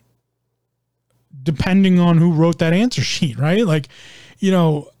fine depending on who wrote that answer sheet, right? Like,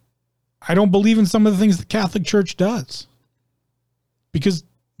 I don't believe in some of the things the Catholic Church does because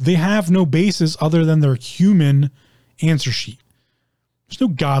they have no basis other than their human answer sheet. There's no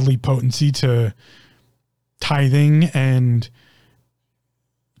godly potency to tithing and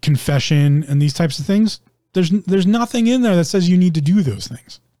confession and these types of things. There's nothing in there that says you need to do those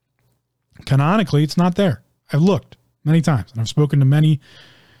things. Canonically, it's not there. I've looked many times and I've spoken to many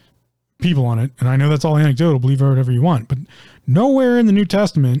people on it. And I know that's all anecdotal, believe whatever you want, but nowhere in the New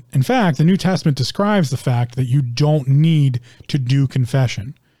Testament. In fact, the New Testament describes the fact that you don't need to do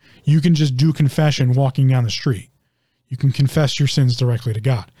confession. You can just do confession walking down the street. You can confess your sins directly to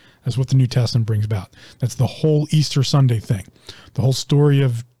God. That's what the New Testament brings about. That's the whole Easter Sunday thing. The whole story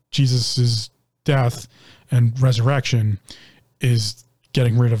of Jesus's death and resurrection is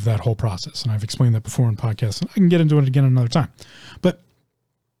getting rid of that whole process. And I've explained that before in podcasts. I can get into it again another time. But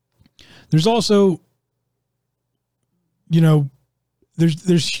there's also,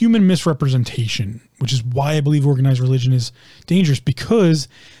 there's human misrepresentation, which is why I believe organized religion is dangerous, because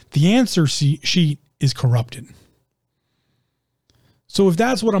the answer sheet is corrupted. So if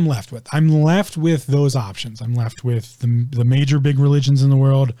that's what I'm left with those options. I'm left with the major big religions in the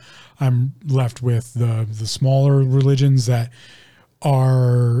world. I'm left with the smaller religions that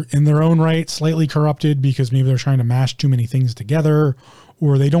are in their own right slightly corrupted because maybe they're trying to mash too many things together,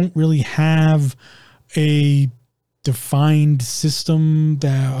 or they don't really have a defined system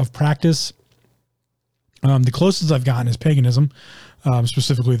of practice. The closest I've gotten is paganism,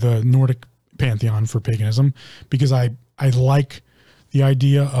 specifically the Nordic pantheon for paganism, because I like the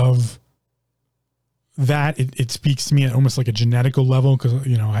idea of that. It speaks to me at almost like a genetical level, because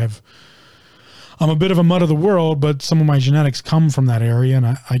I'm a bit of a mutt of the world, but some of my genetics come from that area, and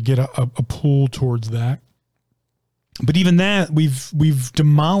I get a pull towards that. But even that, we've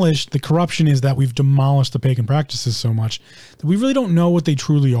demolished, the corruption is that we've demolished the pagan practices so much that we really don't know what they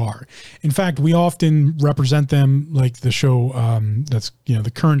truly are. In fact, we often represent them like the show, that's,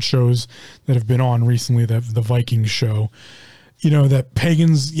 the current shows that have been on recently, the Vikings show, that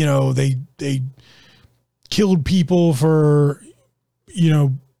pagans, they killed people for,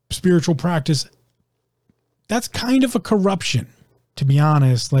 spiritual practice. That's kind of a corruption, to be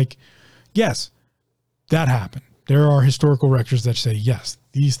honest. Like, yes, that happened. There are historical records that say, yes,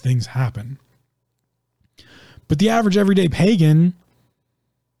 these things happen. But the average everyday pagan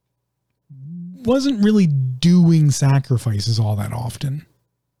wasn't really doing sacrifices all that often,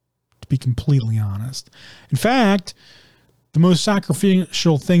 to be completely honest. In fact, the most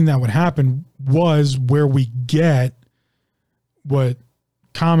sacrificial thing that would happen was where we get what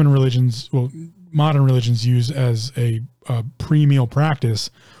modern religions use as a pre-meal practice,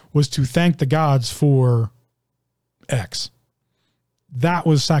 was to thank the gods for X. That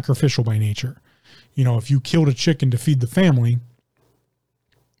was sacrificial by nature. If you killed a chicken to feed the family,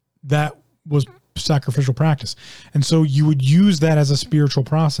 that was sacrificial practice. And so you would use that as a spiritual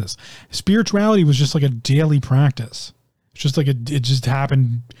process. Spirituality was just like a daily practice. It's just like it just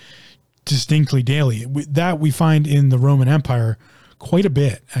happened distinctly daily. That we find in the Roman Empire quite a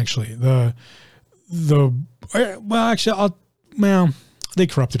bit, actually. They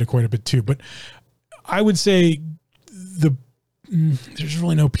corrupted it quite a bit too, but I would say there's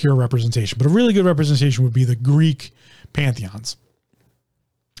really no pure representation, but a really good representation would be the Greek pantheons,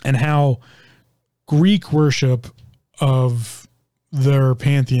 and how Greek worship of their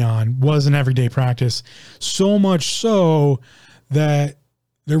pantheon was an everyday practice, so much so that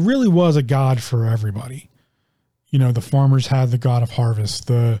there really was a god for everybody. The farmers had the god of harvest,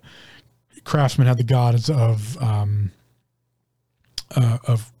 the craftsmen had the gods of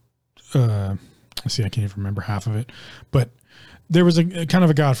I can't even remember half of it, but there was a kind of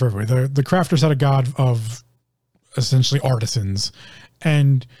a god for everybody. The crafters had a god of essentially artisans,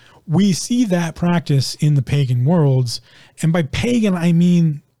 and we see that practice in the pagan worlds. And by pagan, I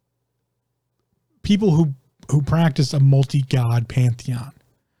mean people who practice a multi-god pantheon.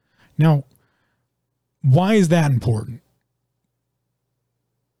 Now, why is that important?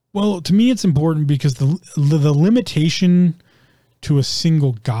 Well, to me, it's important because the limitation to a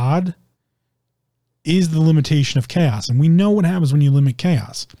single god is the limitation of chaos. And we know what happens when you limit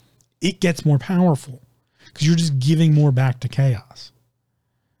chaos. It gets more powerful because you're just giving more back to chaos.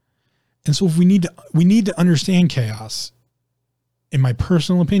 And so if we need to understand chaos, in my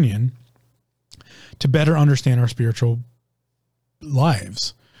personal opinion, to better understand our spiritual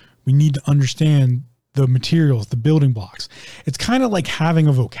lives. We need to understand the materials, the building blocks. It's kind of like having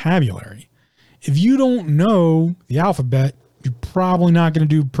a vocabulary. If you don't know the alphabet, you're probably not going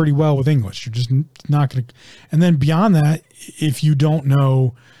to do pretty well with English. You're just not going to. And then beyond that, if you don't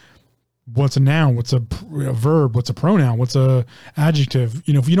know what's a noun, what's a verb, what's a pronoun, what's a adjective,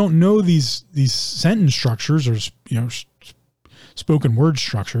 if you don't know these sentence structures or, spoken word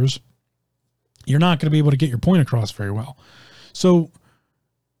structures, you're not going to be able to get your point across very well. So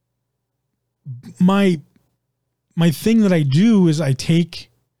my thing that I do is I take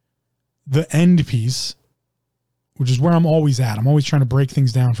the end piece, which is where I'm always at. I'm always trying to break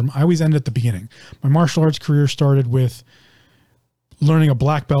things down I always end at the beginning. My martial arts career started with learning a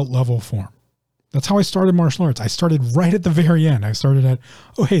black belt level form. That's how I started martial arts. I started right at the very end. I started at,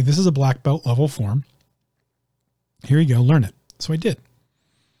 oh, hey, this is a black belt level form. Here you go, learn it. So I did.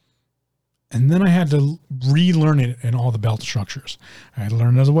 And then I had to relearn it in all the belt structures. I had to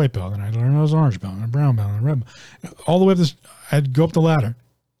learn it as a white belt, and I had to learn it as an orange belt, and a brown belt, and a red belt. All the way up this, I had to go up the ladder.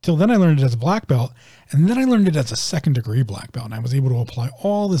 Till then I learned it as a black belt, and then I learned it as a second-degree black belt, and I was able to apply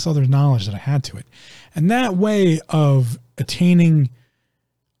all this other knowledge that I had to it. And that way of attaining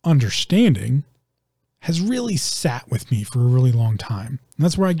understanding has really sat with me for a really long time. And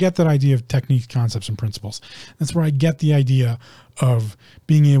that's where I get that idea of techniques, concepts, and principles. That's where I get the idea of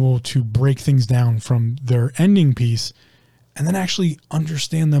being able to break things down from their ending piece and then actually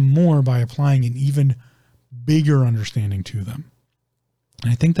understand them more by applying an even bigger understanding to them.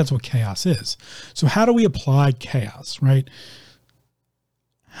 And I think that's what chaos is. So how do we apply chaos, right?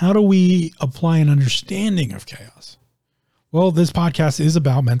 How do we apply an understanding of chaos? Well, this podcast is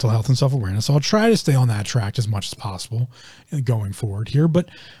about mental health and self-awareness, so I'll try to stay on that track as much as possible going forward here. But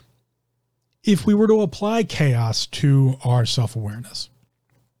if we were to apply chaos to our self-awareness,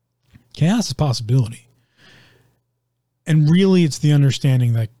 chaos is possibility. And really, it's the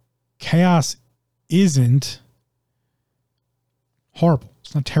understanding that chaos isn't horrible.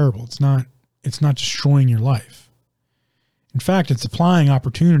 It's not terrible. It's not destroying your life. In fact, it's applying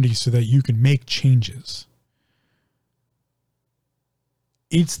opportunities so that you can make changes.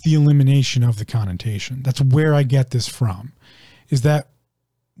 It's the elimination of the connotation. That's where I get this from, is that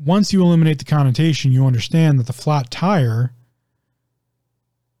once you eliminate the connotation, you understand that the flat tire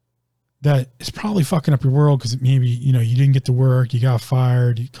that is probably fucking up your world because maybe, you didn't get to work, you got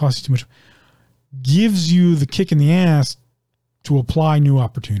fired, it cost you too much, gives you the kick in the ass to apply new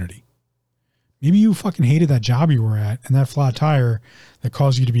opportunity. Maybe you fucking hated that job you were at, and that flat tire that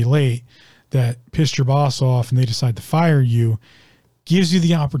caused you to be late, that pissed your boss off and they decide to fire you, gives you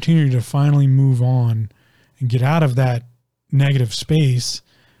the opportunity to finally move on and get out of that negative space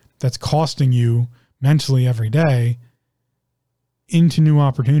that's costing you mentally every day into new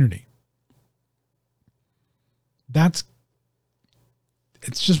opportunity. It's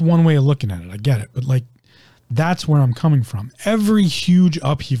just one way of looking at it. I get it. But that's where I'm coming from. Every huge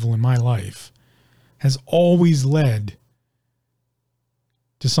upheaval in my life has always led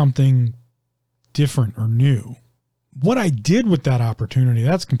to something different or new. What I did with that opportunity,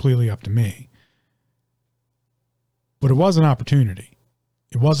 that's completely up to me. But it was an opportunity.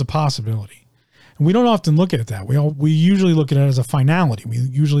 It was a possibility. And we don't often look at it that way. We usually look at it as a finality. We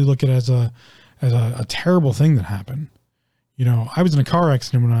usually look at it as a terrible thing that happened. I was in a car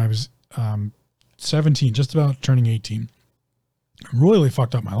accident when I was 17, just about turning 18. It really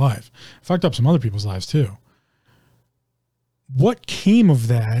fucked up my life. Fucked up some other people's lives too. What came of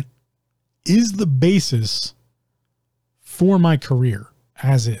that is the basis for my career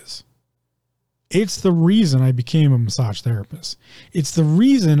as is. It's the reason I became a massage therapist. It's the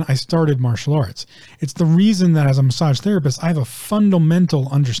reason I started martial arts. It's the reason that as a massage therapist, I have a fundamental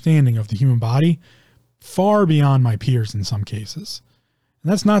understanding of the human body far beyond my peers in some cases.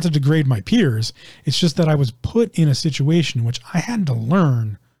 And that's not to degrade my peers. It's just that I was put in a situation in which I had to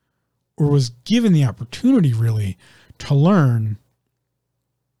learn, or was given the opportunity really to learn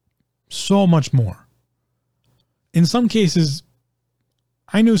so much more. In some cases,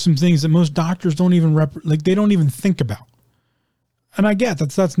 I know some things that most doctors don't even they don't even think about. And I get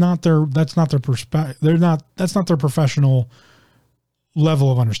that's not their perspective. That's not their professional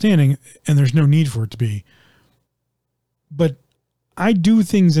level of understanding, and there's no need for it to be. But I do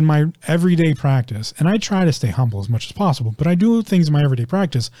things in my everyday practice, and I try to stay humble as much as possible, but I do things in my everyday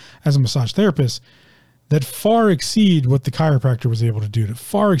practice as a massage therapist that far exceed what the chiropractor was able to do, that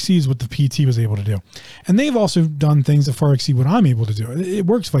far exceeds what the PT was able to do. And they've also done things that far exceed what I'm able to do. It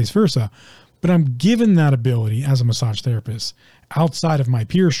works vice versa, but I'm given that ability as a massage therapist outside of my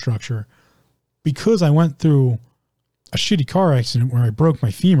peer structure because I went through a shitty car accident where I broke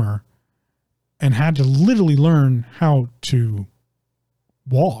my femur and had to literally learn how to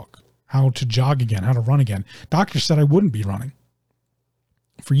walk, how to jog again, how to run again. Doctors said I wouldn't be running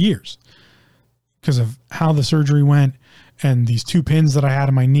for years because of how the surgery went and these 2 pins that I had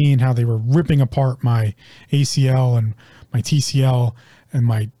in my knee and how they were ripping apart my ACL and my TCL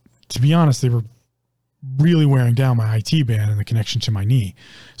and to be honest, they were really wearing down my IT band and the connection to my knee.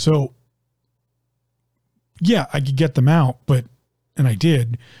 So yeah, I could get them out, and I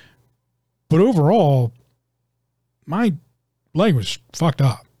did. But overall, my leg was fucked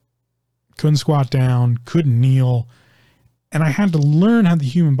up. Couldn't squat down, couldn't kneel. And I had to learn how the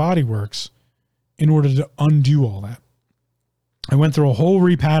human body works in order to undo all that. I went through a whole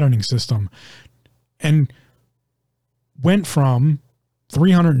repatterning system and went from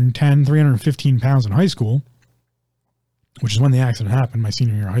 310, 315 pounds in high school, which is when the accident happened, my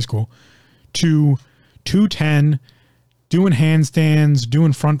senior year of high school, to 210, doing handstands,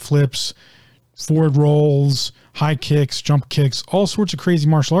 doing front flips, forward rolls, high kicks, jump kicks, all sorts of crazy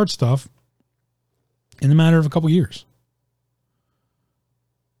martial arts stuff in the matter of a couple years.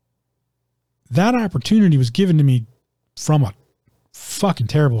 That opportunity was given to me from a fucking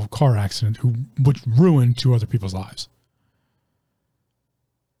terrible car accident which ruined 2 other people's lives.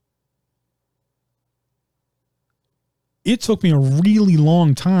 It took me a really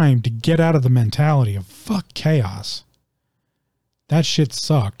long time to get out of the mentality of fuck chaos. That shit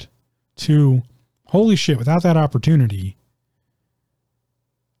sucked. To holy shit, without that opportunity,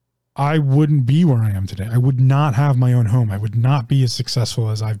 I wouldn't be where I am today. I would not have my own home. I would not be as successful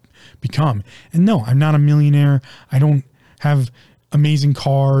as I've become. And no, I'm not a millionaire. I don't have amazing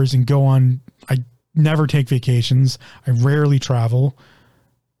cars and I never take vacations. I rarely travel.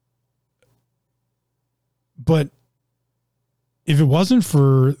 But if it wasn't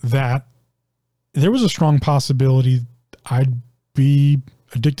for that, there was a strong possibility I'd be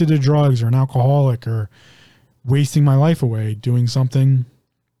addicted to drugs or an alcoholic or wasting my life away doing something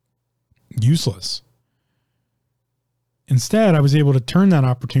useless. Instead, I was able to turn that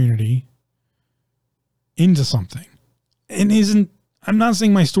opportunity into something. And I'm not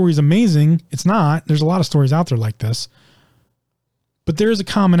saying my story is amazing. It's not. There's a lot of stories out there like this. But there is a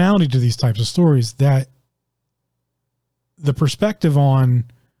commonality to these types of stories, that the perspective on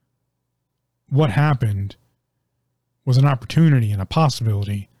what happened was an opportunity and a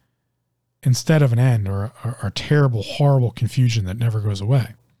possibility instead of an end or a terrible, horrible confusion that never goes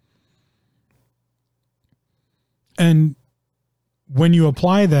away. And when you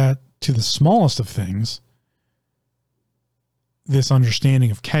apply that to the smallest of things, this understanding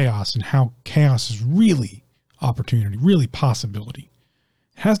of chaos and how chaos is really opportunity, really possibility,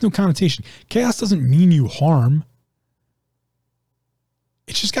 it has no connotation. Chaos doesn't mean you harm.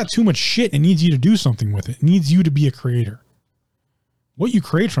 It's just got too much shit and needs you to do something with it. It needs you to be a creator. What you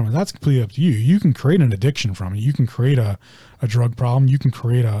create from it, that's completely up to you. You can create an addiction from it. You can create a drug problem. You can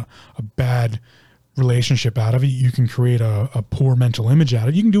create a bad relationship out of it. You can create a poor mental image out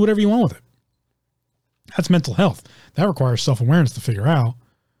of it. You can do whatever you want with it. That's mental health. That requires self-awareness to figure out.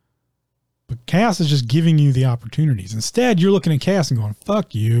 But chaos is just giving you the opportunities. Instead, you're looking at chaos and going,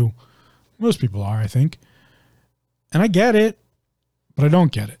 fuck you. Most people are, I think. And I get it. But I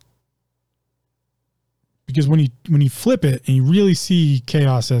don't get it. Because when you flip it and you really see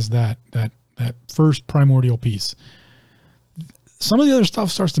chaos as that first primordial piece, some of the other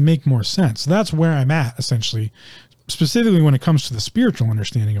stuff starts to make more sense. So that's where I'm at, essentially. Specifically when it comes to the spiritual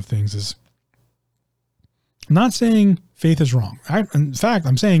understanding of things, is I'm not saying faith is wrong. In fact,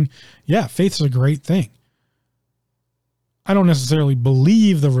 I'm saying, yeah, faith is a great thing. I don't necessarily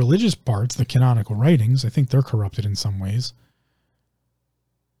believe the religious parts, the canonical writings. I think they're corrupted in some ways.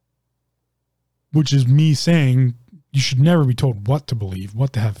 Which is me saying you should never be told what to believe,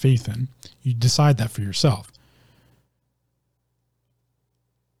 what to have faith in. You decide that for yourself.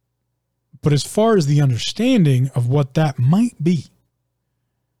 But as far as the understanding of what that might be,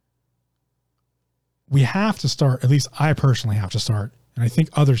 we have to start, at least I personally have to start, and I think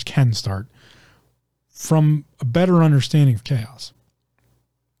others can start, from a better understanding of chaos.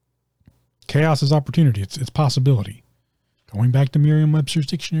 Chaos is opportunity. It's possibility. Going back to Merriam-Webster's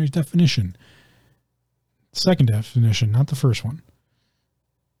dictionary's definition. Second definition, not the first one.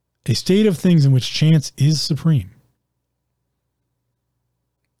 A state of things in which chance is supreme.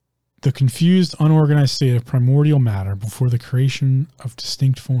 The confused, unorganized state of primordial matter before the creation of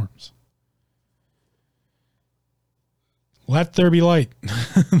distinct forms. Let there be light.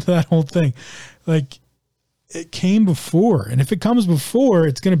 That whole thing. Like, it came before. And if it comes before,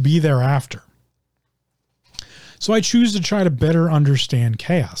 it's going to be thereafter. So I choose to try to better understand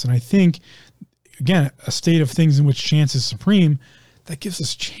chaos. And I think, again, a state of things in which chance is supreme, that gives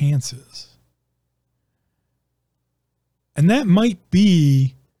us chances. And that might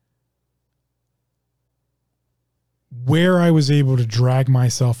be where I was able to drag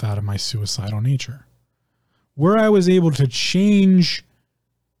myself out of my suicidal nature. Where I was able to change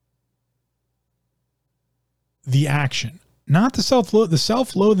the action. Not the self-loathing. The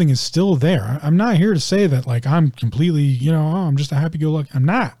self-loathing is still there. I'm not here to say that, like, I'm completely, I'm just a happy-go-lucky. I'm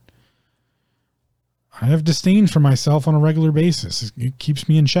not. I have disdain for myself on a regular basis. It keeps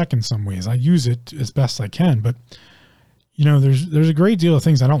me in check in some ways. I use it as best I can, but there's a great deal of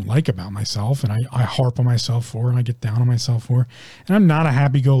things I don't like about myself, and I harp on myself for, and I get down on myself for. And I'm not a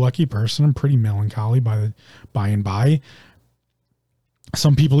happy-go-lucky person. I'm pretty melancholy by and by.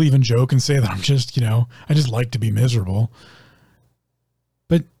 Some people even joke and say that I'm just, I just like to be miserable.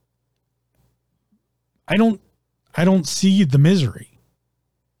 But I don't see the misery.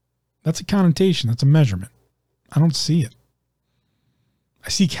 That's a connotation. That's a measurement. I don't see it. I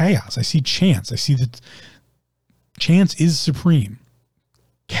see chaos. I see chance. I see that chance is supreme.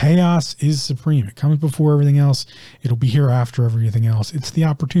 Chaos is supreme. It comes before everything else. It'll be here after everything else. It's the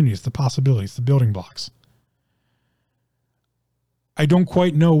opportunities, the possibilities, the building blocks. I don't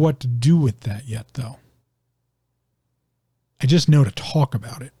quite know what to do with that yet, though. I just know to talk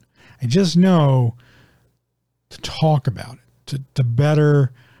about it. I just know to talk about it, to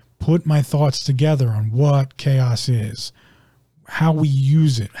better put my thoughts together on what chaos is, how we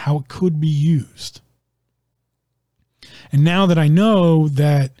use it, how it could be used. And now that I know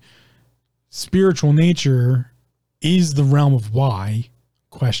that spiritual nature is the realm of why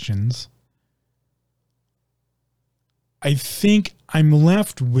questions, I think I'm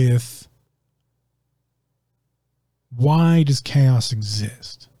left with, why does chaos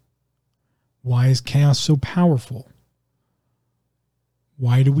exist? Why is chaos so powerful?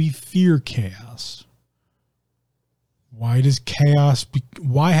 Why do we fear chaos? Why has chaos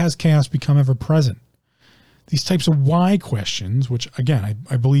become ever present? These types of why questions, which again,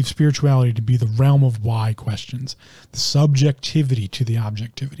 I believe spirituality to be the realm of why questions, the subjectivity to the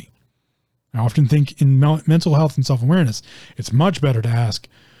objectivity. I often think in mental health and self-awareness, it's much better to ask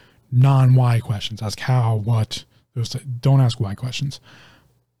non-why questions. Ask how, what, don't ask why questions.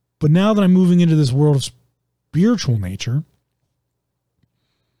 But now that I'm moving into this world of spiritual nature,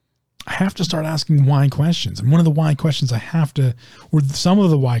 I have to start asking why questions. And one of the why questions some of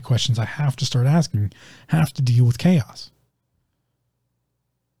the why questions I have to start asking have to deal with chaos.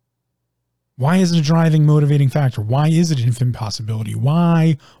 Why is it a driving, motivating factor? Why is it an infinite possibility?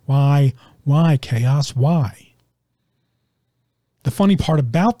 Why chaos? Why? The funny part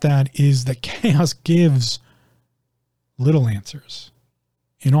about that is that chaos gives little answers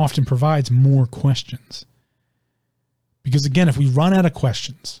and often provides more questions. Because again, if we run out of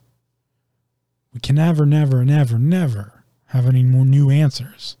questions, we can never have any more new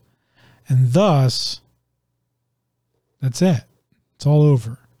answers. And thus, that's it. It's all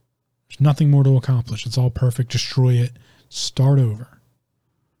over. There's nothing more to accomplish. It's all perfect. Destroy it. Start over.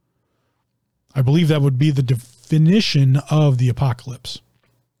 I believe that would be the definition of the apocalypse,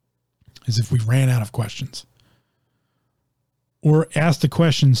 is if we ran out of questions. Or asked a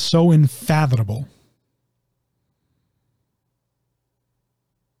question so unfathomable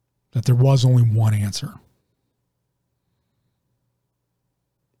that there was only one answer.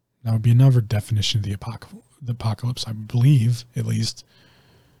 That would be another definition of the apocalypse, I believe, at least.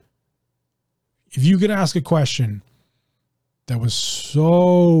 If you could ask a question that was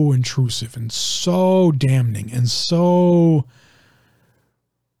so intrusive and so damning and so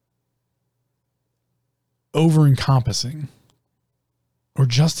over-encompassing, or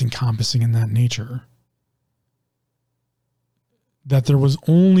just encompassing in that nature, that there was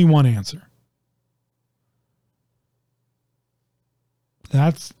only one answer.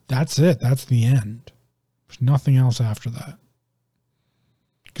 That's it. That's the end. There's nothing else after that.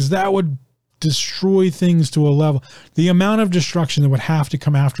 Because that would destroy things to a level. The amount of destruction that would have to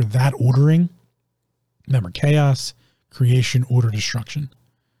come after that ordering. Remember, chaos, creation, order, destruction.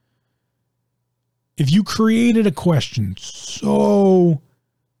 If you created a question so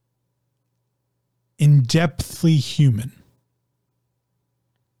in-depthly human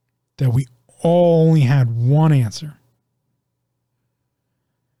that we all only had one answer,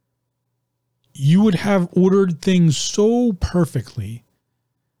 you would have ordered things so perfectly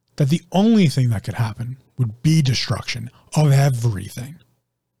that the only thing that could happen would be destruction of everything.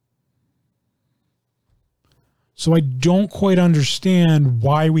 So I don't quite understand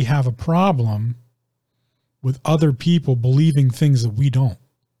why we have a problem with other people believing things that we don't.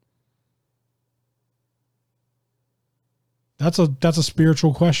 That's a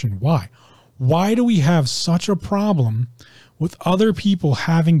spiritual question. Why? Why do we have such a problem with other people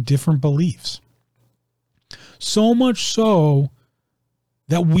having different beliefs? So much so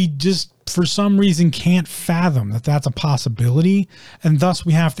that we just, for some reason, can't fathom that that's a possibility, and thus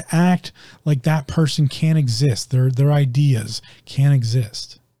we have to act like that person can't exist. Their ideas can't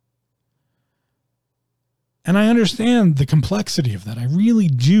exist. And I understand the complexity of that. I really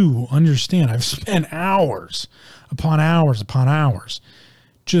do understand. I've spent hours upon hours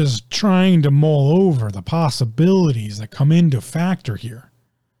just trying to mull over the possibilities that come into factor here.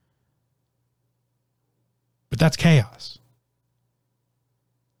 But that's chaos.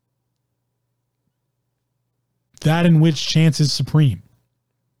 That in which chance is supreme.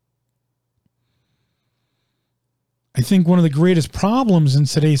 I think one of the greatest problems in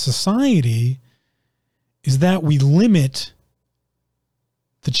today's society is that we limit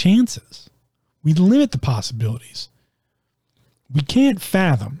the chances. We limit the possibilities. We can't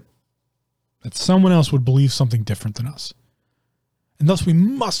fathom that someone else would believe something different than us. And thus we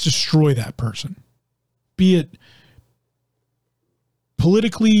must destroy that person. Be it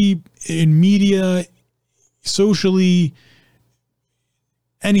politically, in media, socially,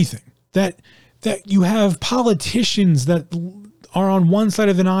 anything. That you have politicians that are on one side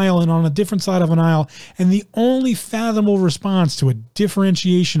of an aisle and on a different side of an aisle, and the only fathomable response to a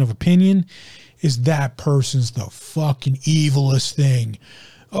differentiation of opinion is that person's the fucking evilest thing.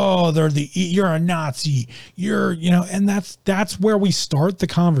 Oh, you're a Nazi. And that's where we start the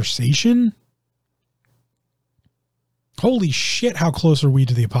conversation. Holy shit, how close are we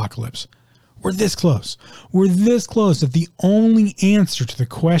to the apocalypse? We're this close. We're this close that the only answer to the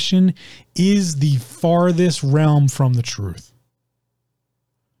question is the farthest realm from the truth.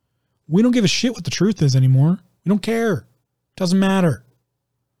 We don't give a shit what the truth is anymore. We don't care. Doesn't matter.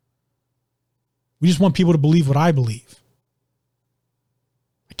 We just want people to believe what I believe.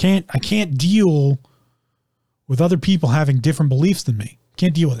 I can't deal with other people having different beliefs than me.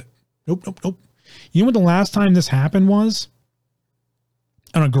 Can't deal with it. Nope. You know what the last time this happened was?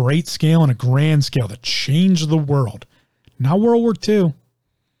 On a great scale, on a grand scale that changed the world. Not World War II.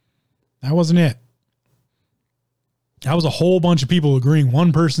 That wasn't it. That was a whole bunch of people agreeing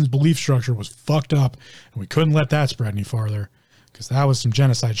one person's belief structure was fucked up and we couldn't let that spread any farther because that was some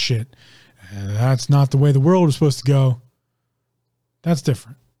genocide shit. And that's not the way the world was supposed to go. That's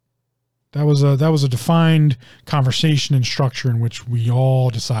different. That was a defined conversation and structure in which we all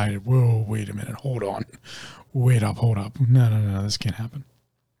decided, whoa, wait a minute, hold on. Hold up. No, this can't happen.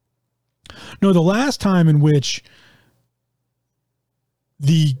 No, the last time in which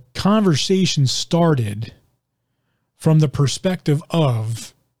the conversation started from the perspective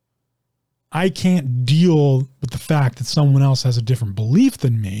of, I can't deal with the fact that someone else has a different belief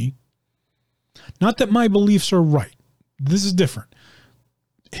than me. Not that my beliefs are right. This is different.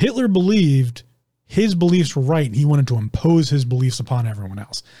 Hitler believed his beliefs were right and he wanted to impose his beliefs upon everyone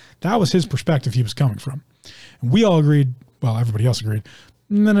else. That was his perspective he was coming from. And we all agreed, well, everybody else agreed,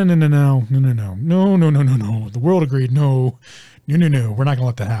 no. The world agreed, no. We're not going to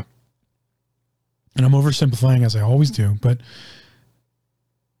let that happen. And I'm oversimplifying as I always do, but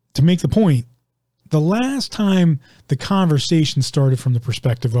to make the point, the last time the conversation started from the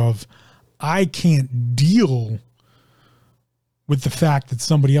perspective of, I can't deal with the fact that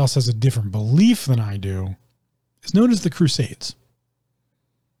somebody else has a different belief than I do, is known as the Crusades.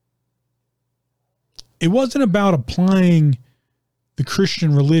 It wasn't about applying the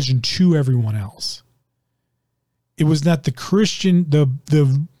Christian religion to everyone else. It was that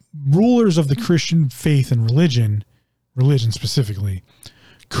the rulers of the Christian faith and religion specifically,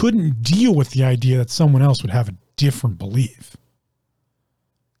 couldn't deal with the idea that someone else would have a different belief.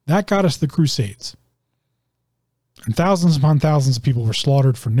 That got us the Crusades. And thousands upon thousands of people were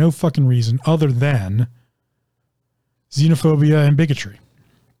slaughtered for no fucking reason other than xenophobia and bigotry.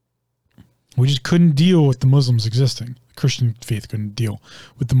 We just couldn't deal with the Muslims existing. The Christian faith couldn't deal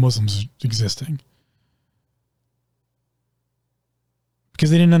with the Muslims existing. Because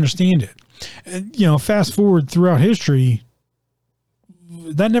they didn't understand it. And, fast forward throughout history,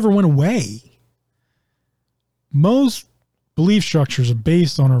 that never went away. Most belief structures are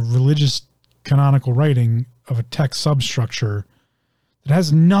based on a religious canonical writing of a text substructure that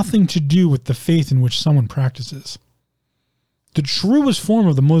has nothing to do with the faith in which someone practices. The truest form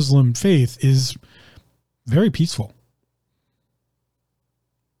of the Muslim faith is very peaceful.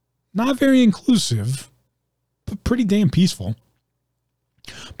 Not very inclusive, but pretty damn peaceful.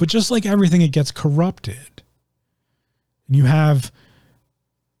 But just like everything, it gets corrupted. And you have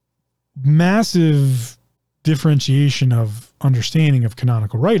massive differentiation of understanding of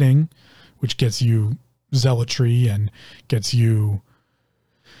canonical writing, which gets you zealotry and gets you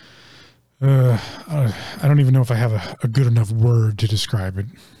I don't even know if I have a good enough word to describe it.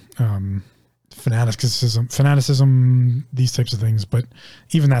 Fanaticism, these types of things, but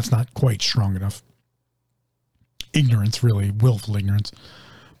even that's not quite strong enough. Ignorance, really, willful ignorance.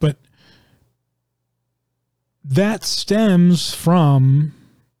 But that stems from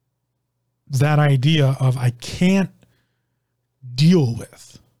that idea of I can't deal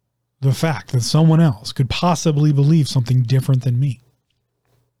with the fact that someone else could possibly believe something different than me.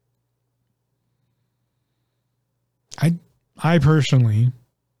 I personally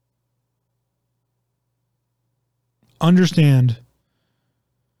understand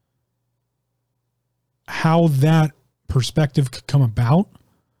how that perspective could come about,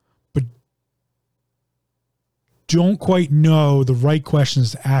 but don't quite know the right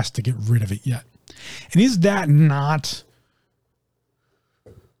questions to ask to get rid of it yet. And is that not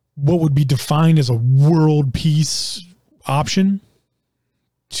what would be defined as a world peace option?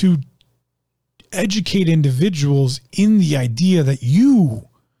 To educate individuals in the idea that you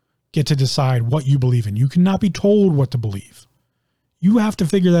get to decide what you believe in. You cannot be told what to believe. You have to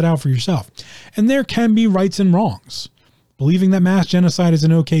figure that out for yourself. And there can be rights and wrongs. Believing that mass genocide is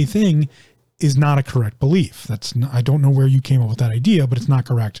an okay thing is not a correct belief. I don't know where you came up with that idea, but it's not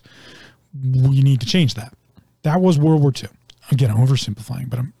correct. We need to change that. That was World War II. Again, I'm oversimplifying,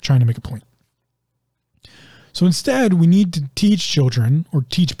 but I'm trying to make a point. So instead, we need to teach children or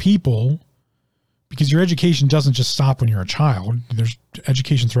teach people, because your education doesn't just stop when you're a child. There's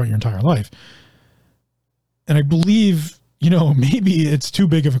education throughout your entire life. And I believe, maybe it's too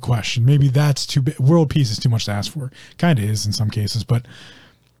big of a question. Maybe that's too big. World peace is too much to ask for. Kind of is in some cases, but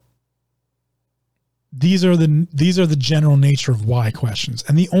these are the general nature of why questions.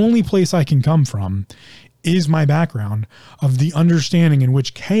 And the only place I can come from is my background of the understanding in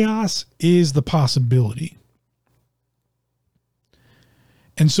which chaos is the possibility.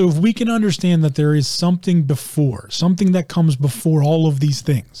 And so if we can understand that there is something that comes before all of these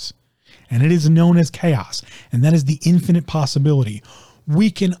things, and it is known as chaos, and that is the infinite possibility,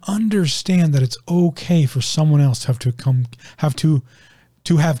 we can understand that it's okay for someone else to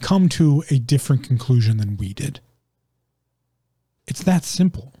have come to a different conclusion than we did. It's that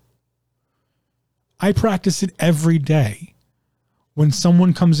simple. I practice it every day. When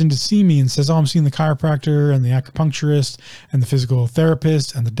someone comes in to see me and says, I'm seeing the chiropractor and the acupuncturist and the physical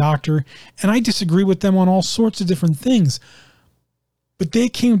therapist and the doctor, and I disagree with them on all sorts of different things, but they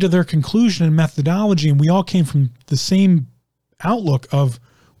came to their conclusion and methodology, and we all came from the same outlook of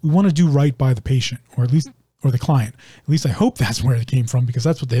we want to do right by the patient, or the client. At least I hope that's where it came from, because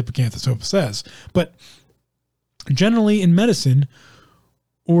that's what the Hippocampus Sopa says. But generally in medicine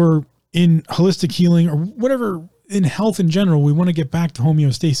or in holistic healing or whatever, in health in general, we want to get back to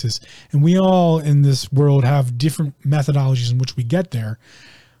homeostasis. And we all in this world have different methodologies in which we get there.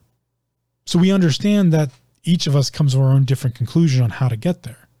 So we understand that each of us comes to our own different conclusion on how to get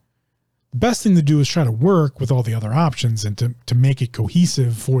there. The best thing to do is try to work with all the other options and to make it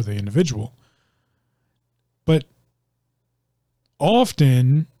cohesive for the individual. But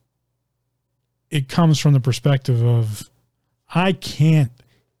often it comes from the perspective of, I can't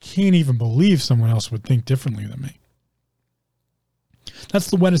even believe someone else would think differently than me.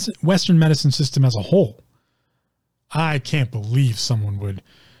 That's the Western medicine system as a whole. I can't believe someone would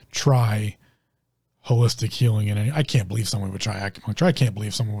try holistic healing I can't believe someone would try acupuncture. I can't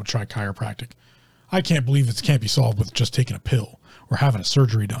believe someone would try chiropractic. I can't believe it can't be solved with just taking a pill or having a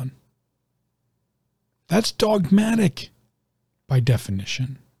surgery done. That's dogmatic by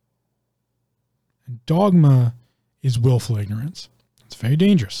definition. And dogma is willful ignorance. It's very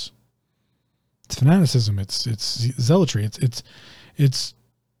dangerous. It's fanaticism. It's zealotry. It's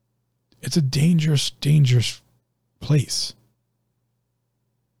a dangerous place.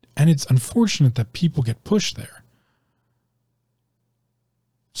 And it's unfortunate that people get pushed there.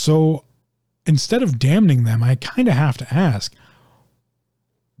 So instead of damning them, I kind of have to ask,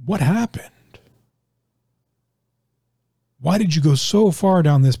 what happened? Why did you go so far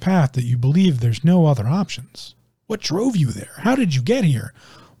down this path that you believe there's no other options? What drove you there? How did you get here?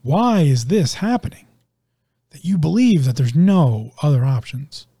 Why is this happening? That you believe that there's no other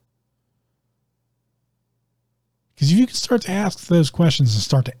options. Because if you can start to ask those questions and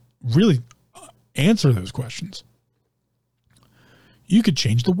start to really answer those questions, you could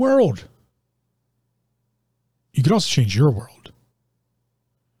change the world. You could also change your world.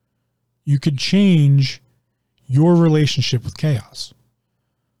 You could change your relationship with chaos.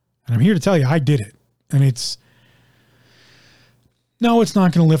 And I'm here to tell you, I did it. And it's not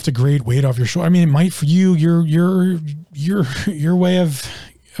going to lift a great weight off your shoulder. I mean, it might for you. Your way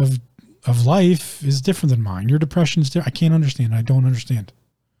of life is different than mine. Your depression is different. I can't understand. I don't understand.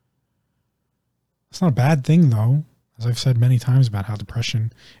 It's not a bad thing, though. As I've said many times about how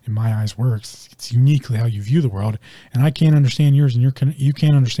depression, in my eyes, works. It's uniquely how you view the world. And I can't understand yours, and you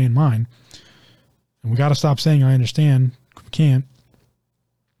can't understand mine. And we got to stop saying I understand. We can't.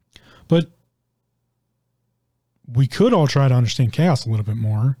 But we could all try to understand chaos a little bit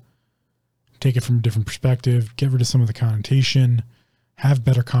more. Take it from a different perspective. Get rid of some of the connotation. Have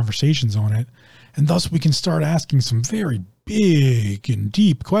better conversations on it. And thus we can start asking some very big and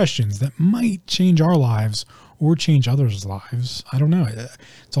deep questions that might change our lives or change others' lives. I don't know.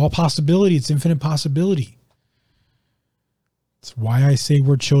 It's all possibility. It's infinite possibility. It's why I say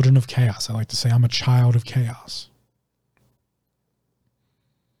we're children of chaos. I like to say I'm a child of chaos.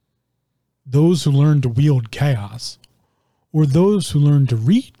 Those who learn to wield chaos, or those who learn to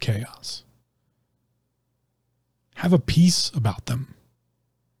read chaos, have a peace about them.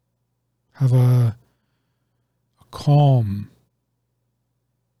 Have a calm.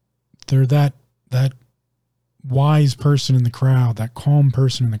 They're that that wise person in the crowd, that calm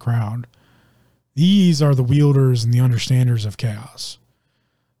person in the crowd. These are the wielders and the understanders of chaos.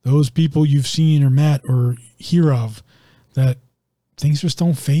 Those people you've seen or met or hear of that things just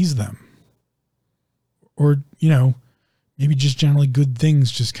don't faze them. Or, you know, maybe just generally good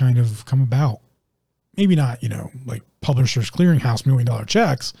things just kind of come about. Maybe not, you know, like Publishers Clearinghouse $1 million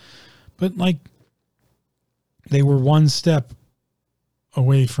checks, but like they were one step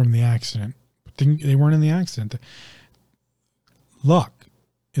away from the accident. But they weren't in the accident. Luck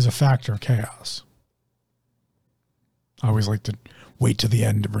is a factor of chaos. I always like to wait to the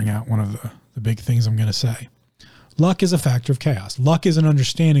end to bring out one of the big things I'm going to say. Luck is a factor of chaos. Luck is an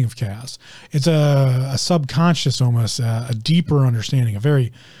understanding of chaos. It's a subconscious, almost a deeper understanding, a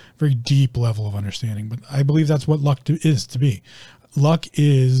very, very deep level of understanding. But I believe that's what luck is to be. Luck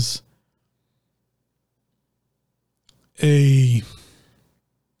is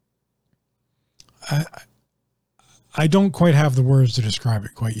I don't quite have the words to describe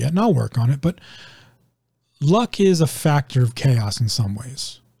it quite yet, and I'll work on it, but luck is a factor of chaos in some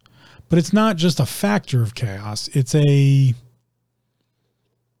ways. But it's not just a factor of chaos. It's an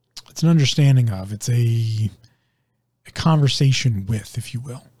understanding of. It's a conversation with, if you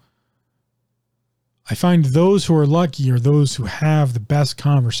will. I find those who are lucky are those who have the best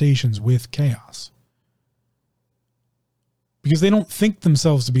conversations with chaos. Because they don't think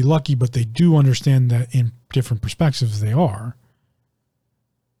themselves to be lucky, but they do understand that in different perspectives they are.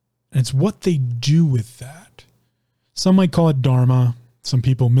 And it's what they do with that. Some might call it dharma. Some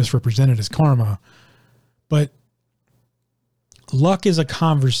people misrepresent it as karma. But luck is a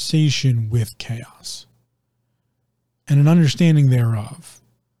conversation with chaos and an understanding thereof.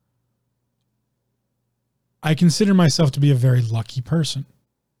 I consider myself to be a very lucky person.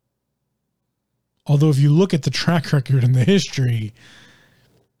 Although if you look at the track record and the history,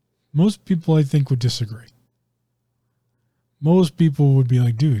 most people I think would disagree. Most people would be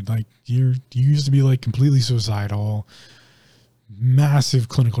like, dude, like you used to be like completely suicidal, massive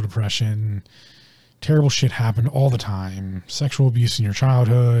clinical depression, terrible shit happened all the time, sexual abuse in your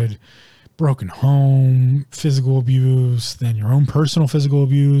childhood, broken home, physical abuse, then your own personal physical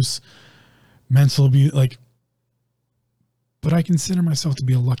abuse, mental abuse, like, but I consider myself to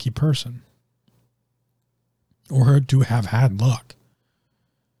be a lucky person. Or to have had luck.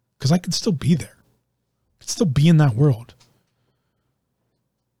 Because I could still be there. I could still be in that world.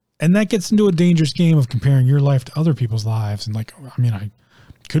 And that gets into a dangerous game of comparing your life to other people's lives. And like, I mean, I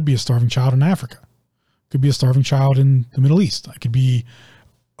could be a starving child in Africa. Could be a starving child in the Middle East. I could be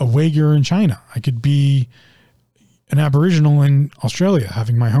a Uyghur in China. I could be an Aboriginal in Australia,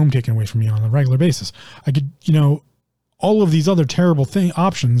 having my home taken away from me on a regular basis. I could, you know, all of these other terrible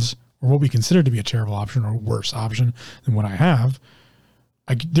options, or what we consider to be a terrible option or a worse option than what I have,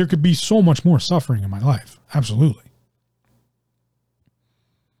 there could be so much more suffering in my life. Absolutely.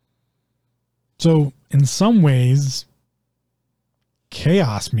 So in some ways,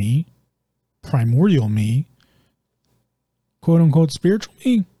 chaos me, primordial me, quote unquote spiritual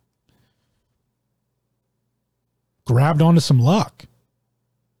me, grabbed onto some luck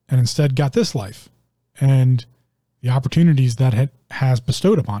and instead got this life and the opportunities that it has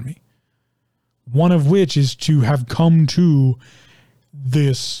bestowed upon me. One of which is to have come to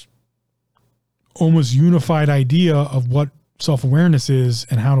this almost unified idea of what self-awareness is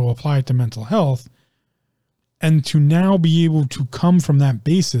and how to apply it to mental health, and to now be able to come from that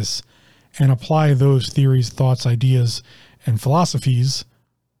basis and apply those theories, thoughts, ideas, and philosophies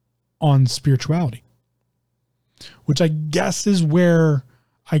on spirituality, which I guess is where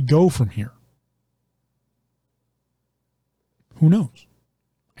I go from here. Who knows?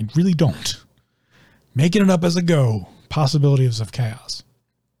 I really don't. Making it up as I go. Possibilities of chaos.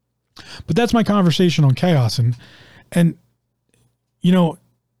 But that's my conversation on chaos. And you know,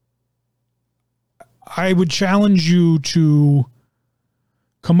 I would challenge you to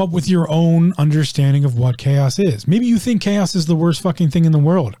come up with your own understanding of what chaos is. Maybe you think chaos is the worst fucking thing in the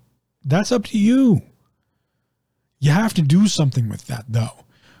world. That's up to you. You have to do something with that, though.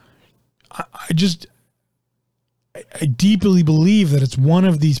 I deeply believe that it's one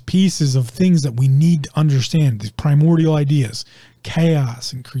of these pieces of things that we need to understand, these primordial ideas,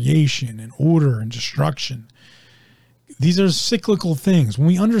 chaos and creation and order and destruction. These are cyclical things. When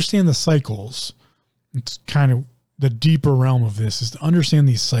we understand the cycles, it's kind of the deeper realm of this is to understand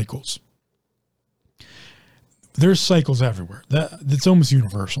these cycles. There's cycles everywhere. That's almost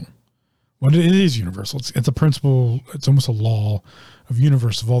universal. Well, it is universal. It's a principle. It's almost a law of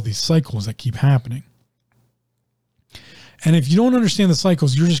universe of all these cycles that keep happening. And if you don't understand the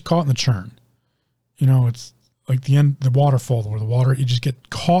cycles, you're just caught in the churn. You know, it's like the waterfall or the water, you just get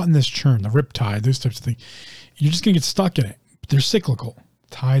caught in this churn, the riptide, those types of things. You're just going to get stuck in it. But they're cyclical.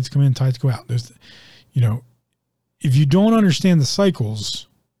 Tides come in, tides go out. There's, if you don't understand the cycles,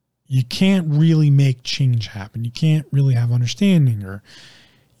 you can't really make change happen. You can't really have understanding, or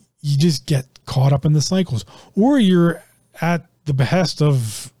you just get caught up in the cycles, or you're at the behest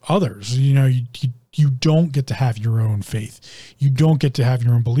of others. You don't get to have your own faith. You don't get to have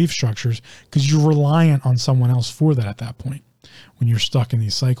your own belief structures because you're reliant on someone else for that at that point when you're stuck in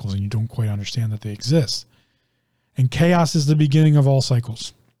these cycles and you don't quite understand that they exist. And chaos is the beginning of all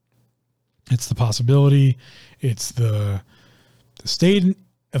cycles. It's the possibility. It's the state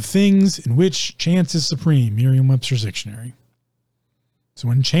of things in which chance is supreme, Merriam-Webster's dictionary. So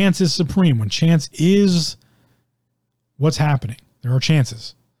when chance is supreme, when chance is what's happening, there are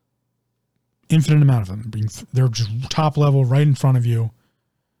chances. Infinite amount of them. They're just top level right in front of you.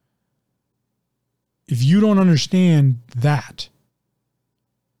 If you don't understand that,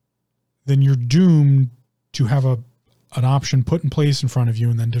 then you're doomed to have an option put in place in front of you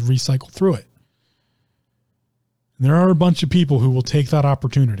and then to recycle through it. And there are a bunch of people who will take that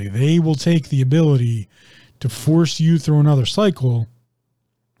opportunity. They will take the ability to force you through another cycle.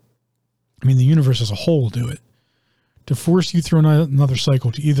 I mean, the universe as a whole will do it. To force you through another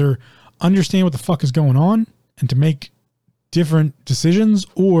cycle, to either understand what the fuck is going on and to make different decisions,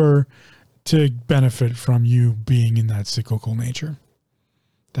 or to benefit from you being in that cyclical nature.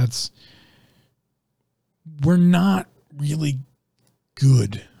 We're not really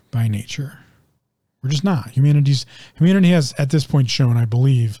good by nature. We're just not. Humanity has at this point shown, I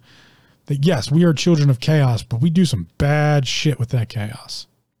believe, that yes, we are children of chaos, but we do some bad shit with that chaos.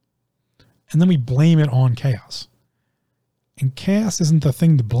 And then we blame it on chaos. And chaos isn't the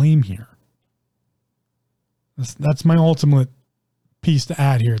thing to blame here. That's my ultimate piece to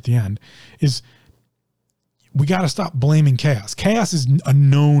add here at the end, is we got to stop blaming chaos. Chaos is a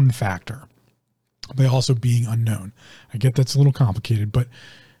known factor by also being unknown. I get that's a little complicated, but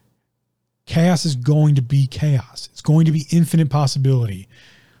chaos is going to be chaos. It's going to be infinite possibility,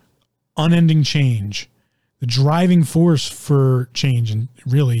 unending change, the driving force for change, and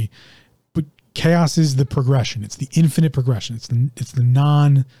really, but chaos is the progression. It's the infinite progression. It's the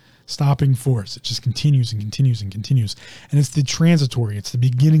non-stopping force. It just continues and continues and continues. And it's the transitory. It's the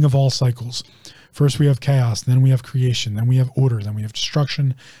beginning of all cycles. First we have chaos, then we have creation, then we have order, then we have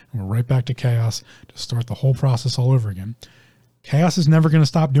destruction, and we're right back to chaos to start the whole process all over again. Chaos is never going to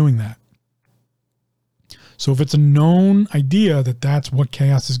stop doing that. So if it's a known idea that that's what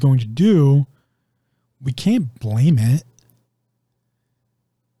chaos is going to do, we can't blame it.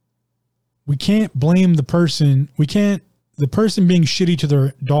 We can't blame the person. The person being shitty to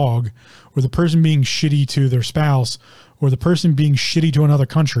their dog, or the person being shitty to their spouse, or the person being shitty to another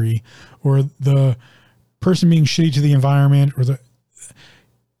country, or the person being shitty to the environment,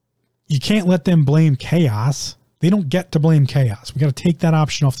 you can't let them blame chaos. They don't get to blame chaos. We got to take that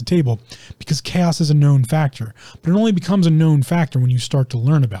option off the table because chaos is a known factor, but it only becomes a known factor when you start to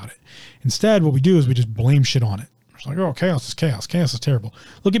learn about it. Instead, what we do is we just blame shit on it. It's like, oh, chaos is chaos. Chaos is terrible.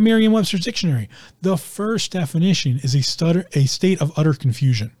 Look at Merriam-Webster's dictionary. The first definition is a state of utter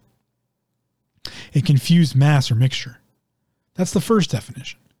confusion. A confused mass or mixture. That's the first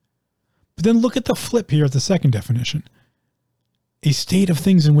definition. But then look at the flip here at the second definition. A state of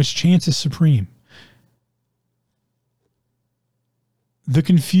things in which chance is supreme. The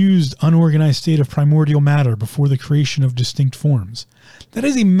confused, unorganized state of primordial matter before the creation of distinct forms. That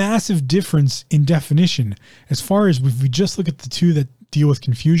is a massive difference in definition as far as if we just look at the two that deal with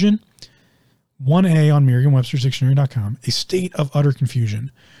confusion. 1A on Merriam-Webster's dictionary.com, a state of utter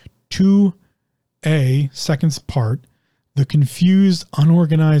confusion. 2A, second part, the confused,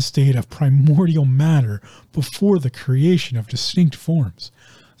 unorganized state of primordial matter before the creation of distinct forms.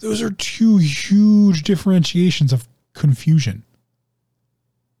 Those are two huge differentiations of confusion.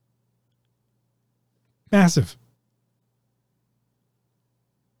 Massive.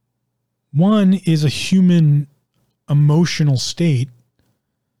 One is a human emotional state,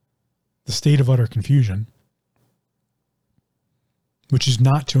 the state of utter confusion, which is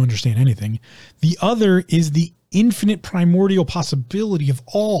not to understand anything. The other is the infinite primordial possibility of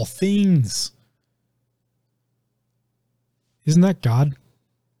all things. Isn't that God,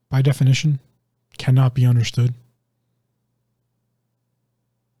 by definition, cannot be understood?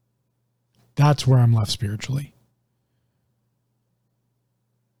 That's where I'm left spiritually.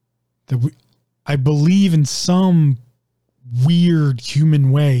 I believe in some weird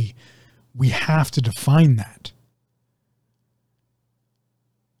human way, we have to define that.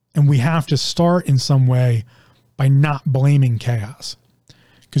 And we have to start in some way by not blaming chaos.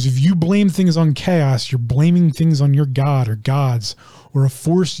 Because if you blame things on chaos, you're blaming things on your God or gods or a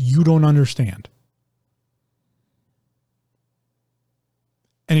force you don't understand.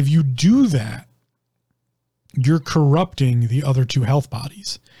 And if you do that, you're corrupting the other two health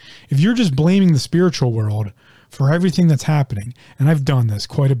bodies. If you're just blaming the spiritual world for everything that's happening, and I've done this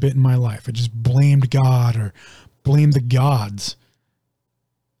quite a bit in my life, I just blamed God or blamed the gods.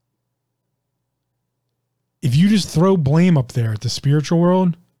 If you just throw blame up there at the spiritual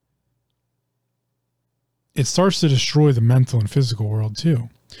world, it starts to destroy the mental and physical world too.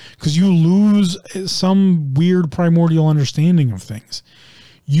 Because you lose some weird primordial understanding of things.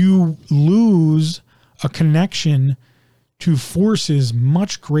 You lose a connection to forces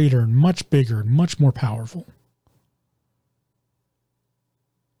much greater and much bigger and much more powerful.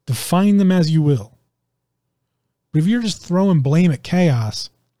 Define them as you will. But if you're just throwing blame at chaos,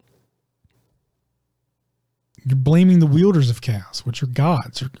 you're blaming the wielders of chaos, which are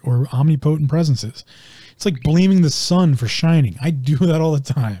gods or omnipotent presences. It's like blaming the sun for shining. I do that all the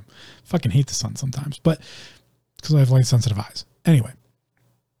time. Fucking hate the sun sometimes, but because I have light sensitive eyes. Anyway.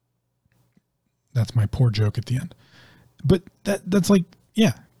 That's my poor joke at the end. But that's like,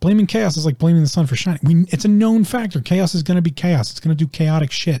 yeah, blaming chaos is like blaming the sun for shining. It's a known factor. Chaos is going to be chaos. It's going to do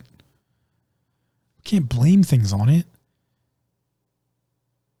chaotic shit. We can't blame things on it.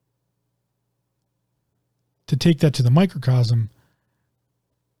 To take that to the microcosm,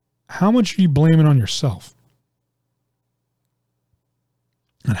 how much are you blaming on yourself?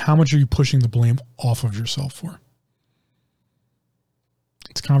 And how much are you pushing the blame off of yourself for?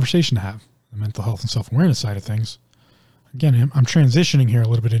 It's a conversation to have. The mental health and self-awareness side of things. Again, I'm transitioning here a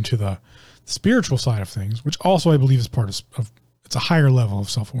little bit into the spiritual side of things, which also I believe is part of it's a higher level of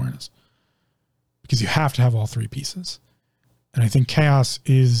self-awareness. Because you have to have all three pieces. And I think chaos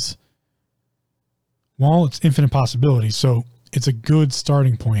is, well, it's infinite possibilities, so it's a good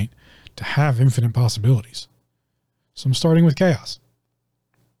starting point to have infinite possibilities. So I'm starting with chaos.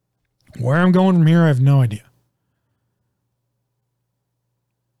 Where I'm going from here, I have no idea.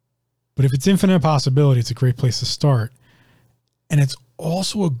 But if it's infinite possibility, it's a great place to start. And it's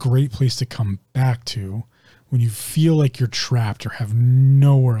also a great place to come back to when you feel like you're trapped or have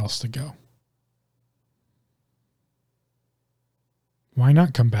nowhere else to go. Why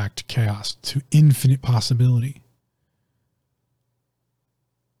not come back to chaos, to infinite possibility?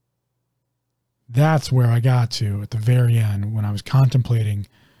 That's where I got to at the very end when I was contemplating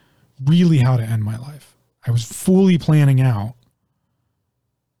really how to end my life. I was fully planning out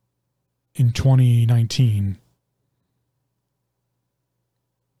in 2019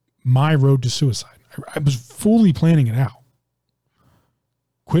 my road to suicide. I was fully planning it out.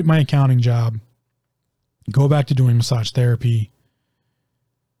 Quit my accounting job, go back to doing massage therapy,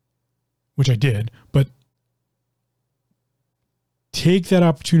 which I did, but take that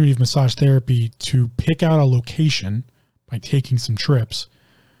opportunity of massage therapy to pick out a location by taking some trips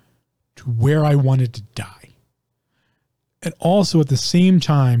to where I wanted to die. And also at the same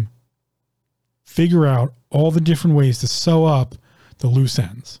time, figure out all the different ways to sew up the loose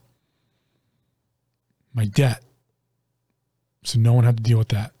ends. My debt, so no one had to deal with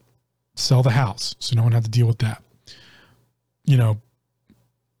that. Sell the house, so no one had to deal with that. You know,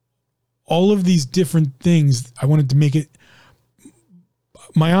 all of these different things, I wanted to make it,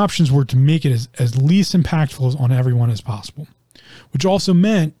 my options were to make it as least impactful on everyone as possible, which also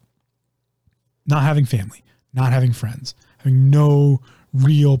meant not having family, not having friends, having no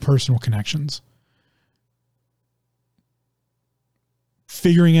real personal connections.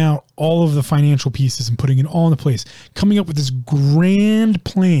 Figuring out all of the financial pieces and putting it all into place, coming up with this grand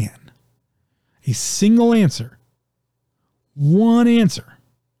plan, a single answer, one answer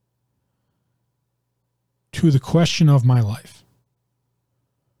to the question of my life.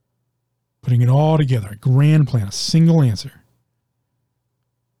 Putting it all together, a grand plan, a single answer.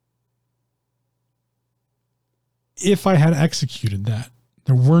 If I had executed that,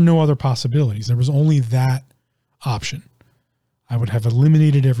 there were no other possibilities. There was only that option. I would have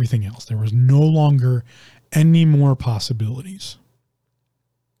eliminated everything else. There was no longer any more possibilities.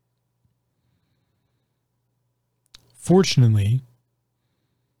 Fortunately,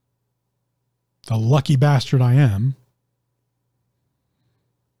 the lucky bastard I am,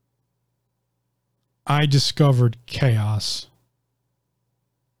 I discovered chaos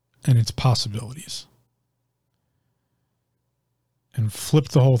and its possibilities and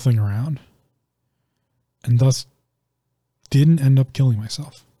flipped the whole thing around, and thus didn't end up killing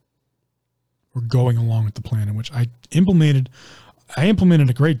myself or going along with the plan in which I implemented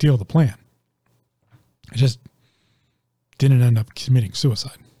a great deal of the plan. I just didn't end up committing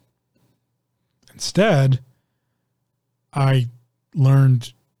suicide. Instead, I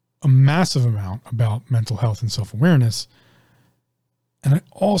learned a massive amount about mental health and self-awareness. And I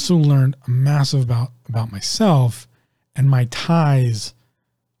also learned a massive about myself and my ties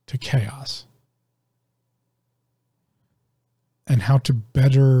to chaos. And how to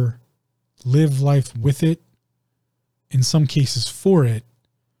better live life with it, in some cases for it,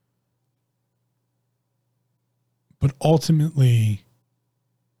 but ultimately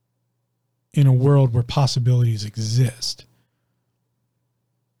in a world where possibilities exist.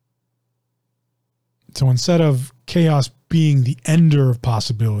 So instead of chaos being the ender of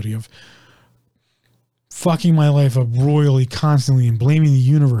possibility, of fucking my life up royally constantly and blaming the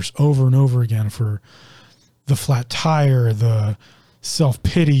universe over and over again for the flat tire, the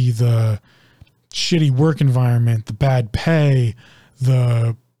self-pity, the shitty work environment, the bad pay,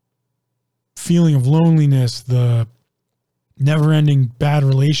 the feeling of loneliness, the never-ending bad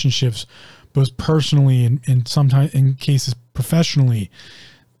relationships, both personally and sometimes in cases professionally.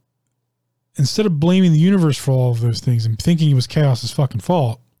 Instead of blaming the universe for all of those things and thinking it was chaos's fucking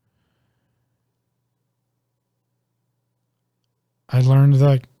fault, I learned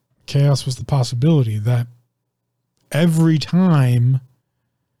that chaos was the possibility, that every time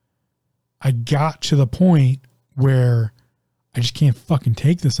I got to the point where I just can't fucking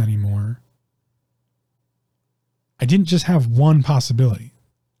take this anymore, I didn't just have one possibility.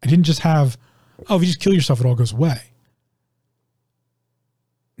 I didn't just have, oh, if you just kill yourself, it all goes away.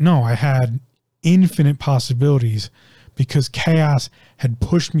 No, I had infinite possibilities because chaos had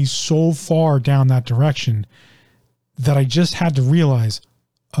pushed me so far down that direction that I just had to realize,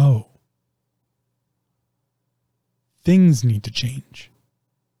 oh, things need to change.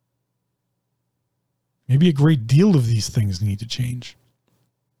 Maybe a great deal of these things need to change.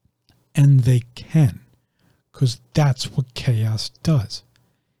 And they can, because that's what chaos does.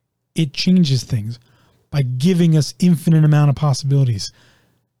 It changes things by giving us infinite amount of possibilities.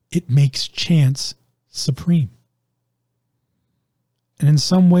 It makes chance supreme. And in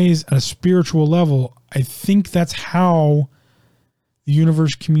some ways, at a spiritual level, I think that's how the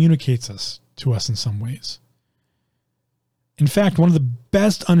universe communicates to us in some ways. In fact, one of the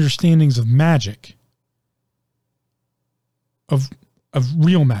best understandings of magic, of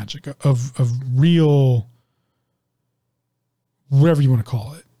real magic, of real, whatever you want to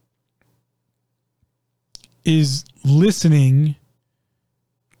call it, is listening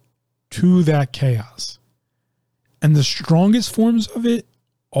to that chaos. And the strongest forms of it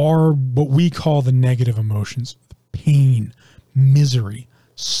are what we call the negative emotions: pain, misery,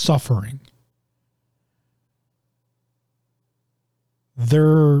 suffering.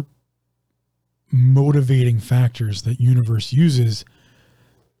 They're motivating factors that universe uses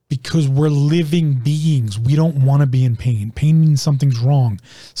because we're living beings. We don't want to be in pain. Pain means something's wrong.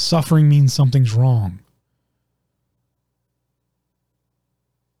 Suffering means something's wrong.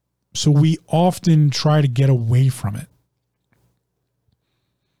 So we often try to get away from it.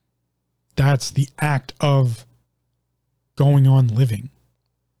 That's the act of going on living,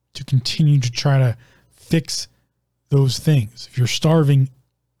 to continue to try to fix those things. If you're starving,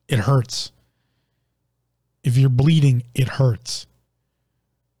 it hurts. If you're bleeding, it hurts.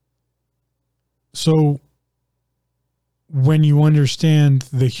 So when you understand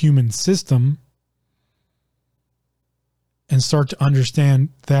the human system and start to understand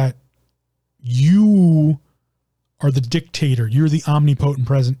that you are the dictator, you're the omnipotent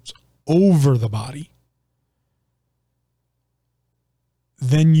presence over the body,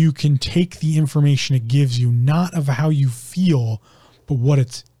 then you can take the information it gives you, not of how you feel, but what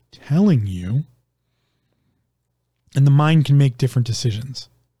it's telling you. And the mind can make different decisions.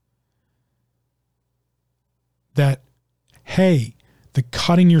 That, hey, the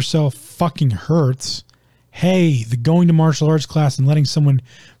cutting yourself fucking hurts. Hey, the going to martial arts class and letting someone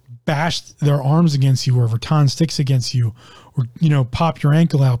bash their arms against you or rattan sticks against you, or, pop your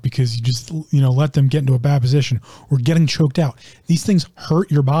ankle out because you just, let them get into a bad position, or getting choked out. These things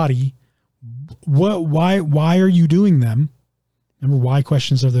hurt your body. Why are you doing them? Remember, why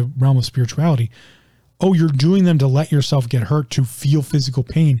questions are the realm of spirituality. Oh, you're doing them to let yourself get hurt, to feel physical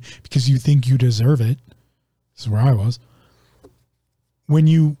pain because you think you deserve it. This is where I was. When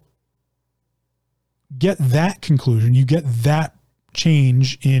you get that conclusion, you get that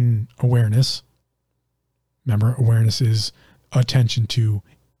change in awareness. Remember, awareness is attention to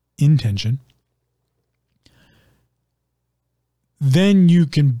intention. Then you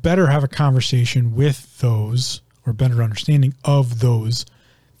can better have a conversation with those, or better understanding of those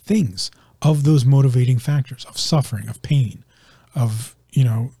things, of those motivating factors, of suffering, of pain, of,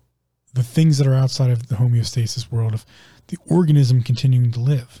 the things that are outside of the homeostasis world, of the organism continuing to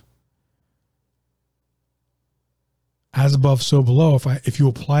live. as above, so below. If you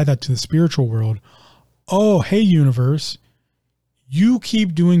apply that to the spiritual world, oh, hey, universe, you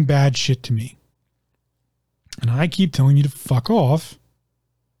keep doing bad shit to me, and I keep telling you to fuck off.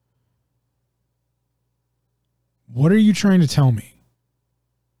 What are you trying to tell me?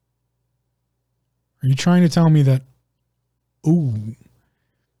 Are you trying to tell me that, ooh,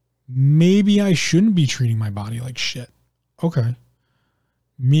 maybe I shouldn't be treating my body like shit? Okay.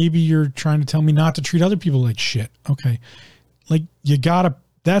 Maybe you're trying to tell me not to treat other people like shit. Okay. Like,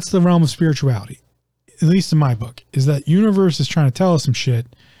 that's the realm of spirituality, at least in my book, is that universe is trying to tell us some shit,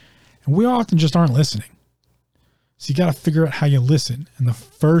 and we often just aren't listening. So you got to figure out how you listen. And the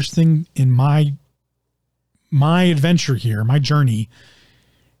first thing in my adventure here, my journey,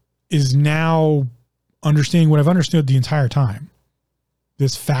 is now understanding what I've understood the entire time,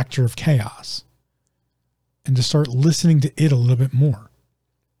 this factor of chaos, and to start listening to it a little bit more.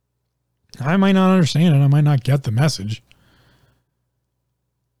 I might not understand it. I might not get the message,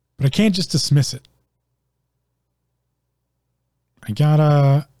 but I can't just dismiss it. I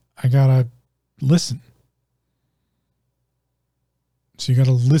gotta listen. So you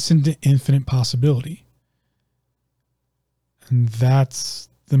gotta listen to infinite possibility. And that's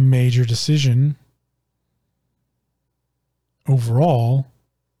the major decision. Overall,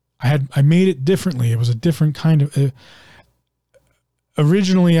 I made it differently. It was a different kind of,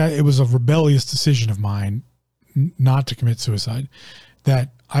 originally it was a rebellious decision of mine not to commit suicide, that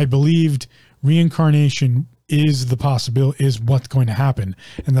I believed reincarnation is the possibility, is what's going to happen,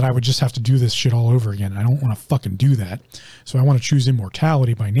 and that I would just have to do this shit all over again. I don't want to fucking do that. So I want to choose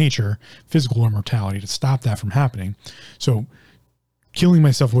immortality by nature, physical immortality, to stop that from happening. So killing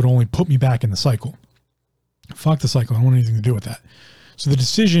myself would only put me back in the cycle. Fuck the cycle. I don't want anything to do with that. So the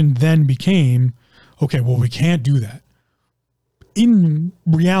decision then became, okay, well, we can't do that. In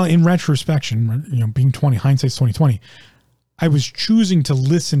reality, in retrospection, being 20, hindsight's 2020, I was choosing to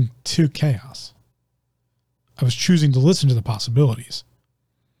listen to chaos. I was choosing to listen to the possibilities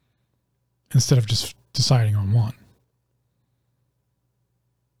instead of just deciding on one.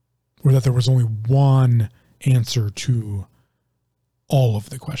 Or that there was only one answer to all of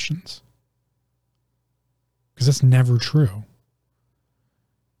the questions. Because that's never true.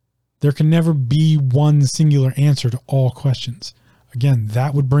 There can never be one singular answer to all questions. Again,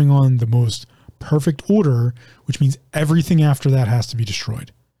 that would bring on the most perfect order, which means everything after that has to be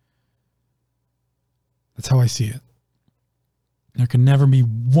destroyed. That's how I see it. There can never be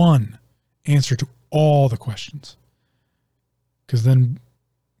one answer to all the questions, because then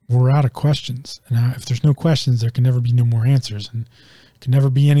we're out of questions. And if there's no questions, there can never be no more answers, and it can never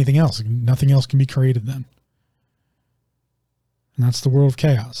be anything else. Nothing else can be created then. And that's the world of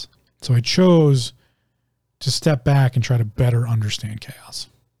chaos. So I chose to step back and try to better understand chaos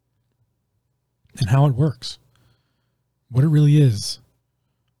and how it works, what it really is,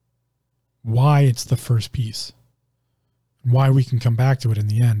 why it's the first piece, and why we can come back to it in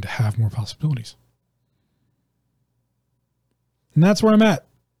the end to have more possibilities. And that's where I'm at.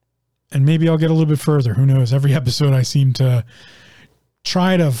 And maybe I'll get a little bit further. Who knows? Every episode I seem to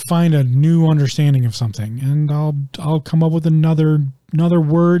try to find a new understanding of something, and I'll come up with another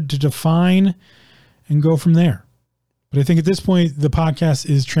word to define and go from there. But I think at this point, the podcast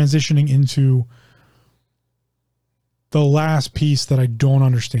is transitioning into the last piece that I don't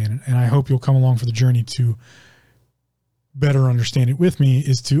understand. And I hope you'll come along for the journey to better understand it with me,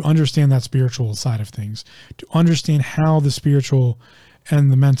 is to understand that spiritual side of things, to understand how the spiritual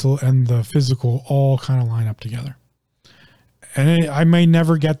and the mental and the physical all kind of line up together. And I may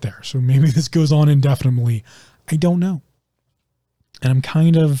never get there. So maybe this goes on indefinitely. I don't know. And I'm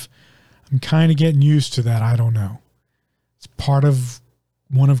kind of getting used to that. I don't know. It's part of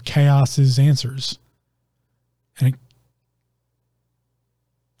one of chaos's answers. And it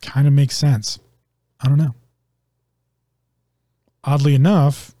kind of makes sense. I don't know. Oddly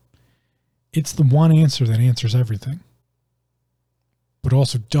enough, it's the one answer that answers everything, but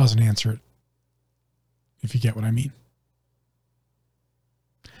also doesn't answer it, if you get what I mean.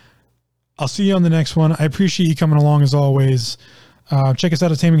 I'll see you on the next one. I appreciate you coming along as always. Check us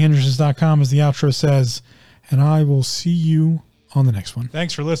out at taminghindrances.com, as the outro says, and I will see you on the next one.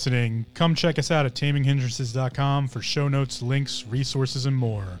 Thanks for listening. Come check us out at taminghindrances.com for show notes, links, resources, and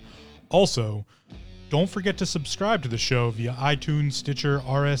more. Also, don't forget to subscribe to the show via iTunes, Stitcher,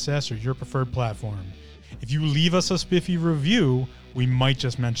 RSS, or your preferred platform. If you leave us a spiffy review, we might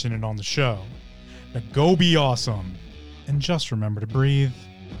just mention it on the show. Now go be awesome, and just remember to breathe.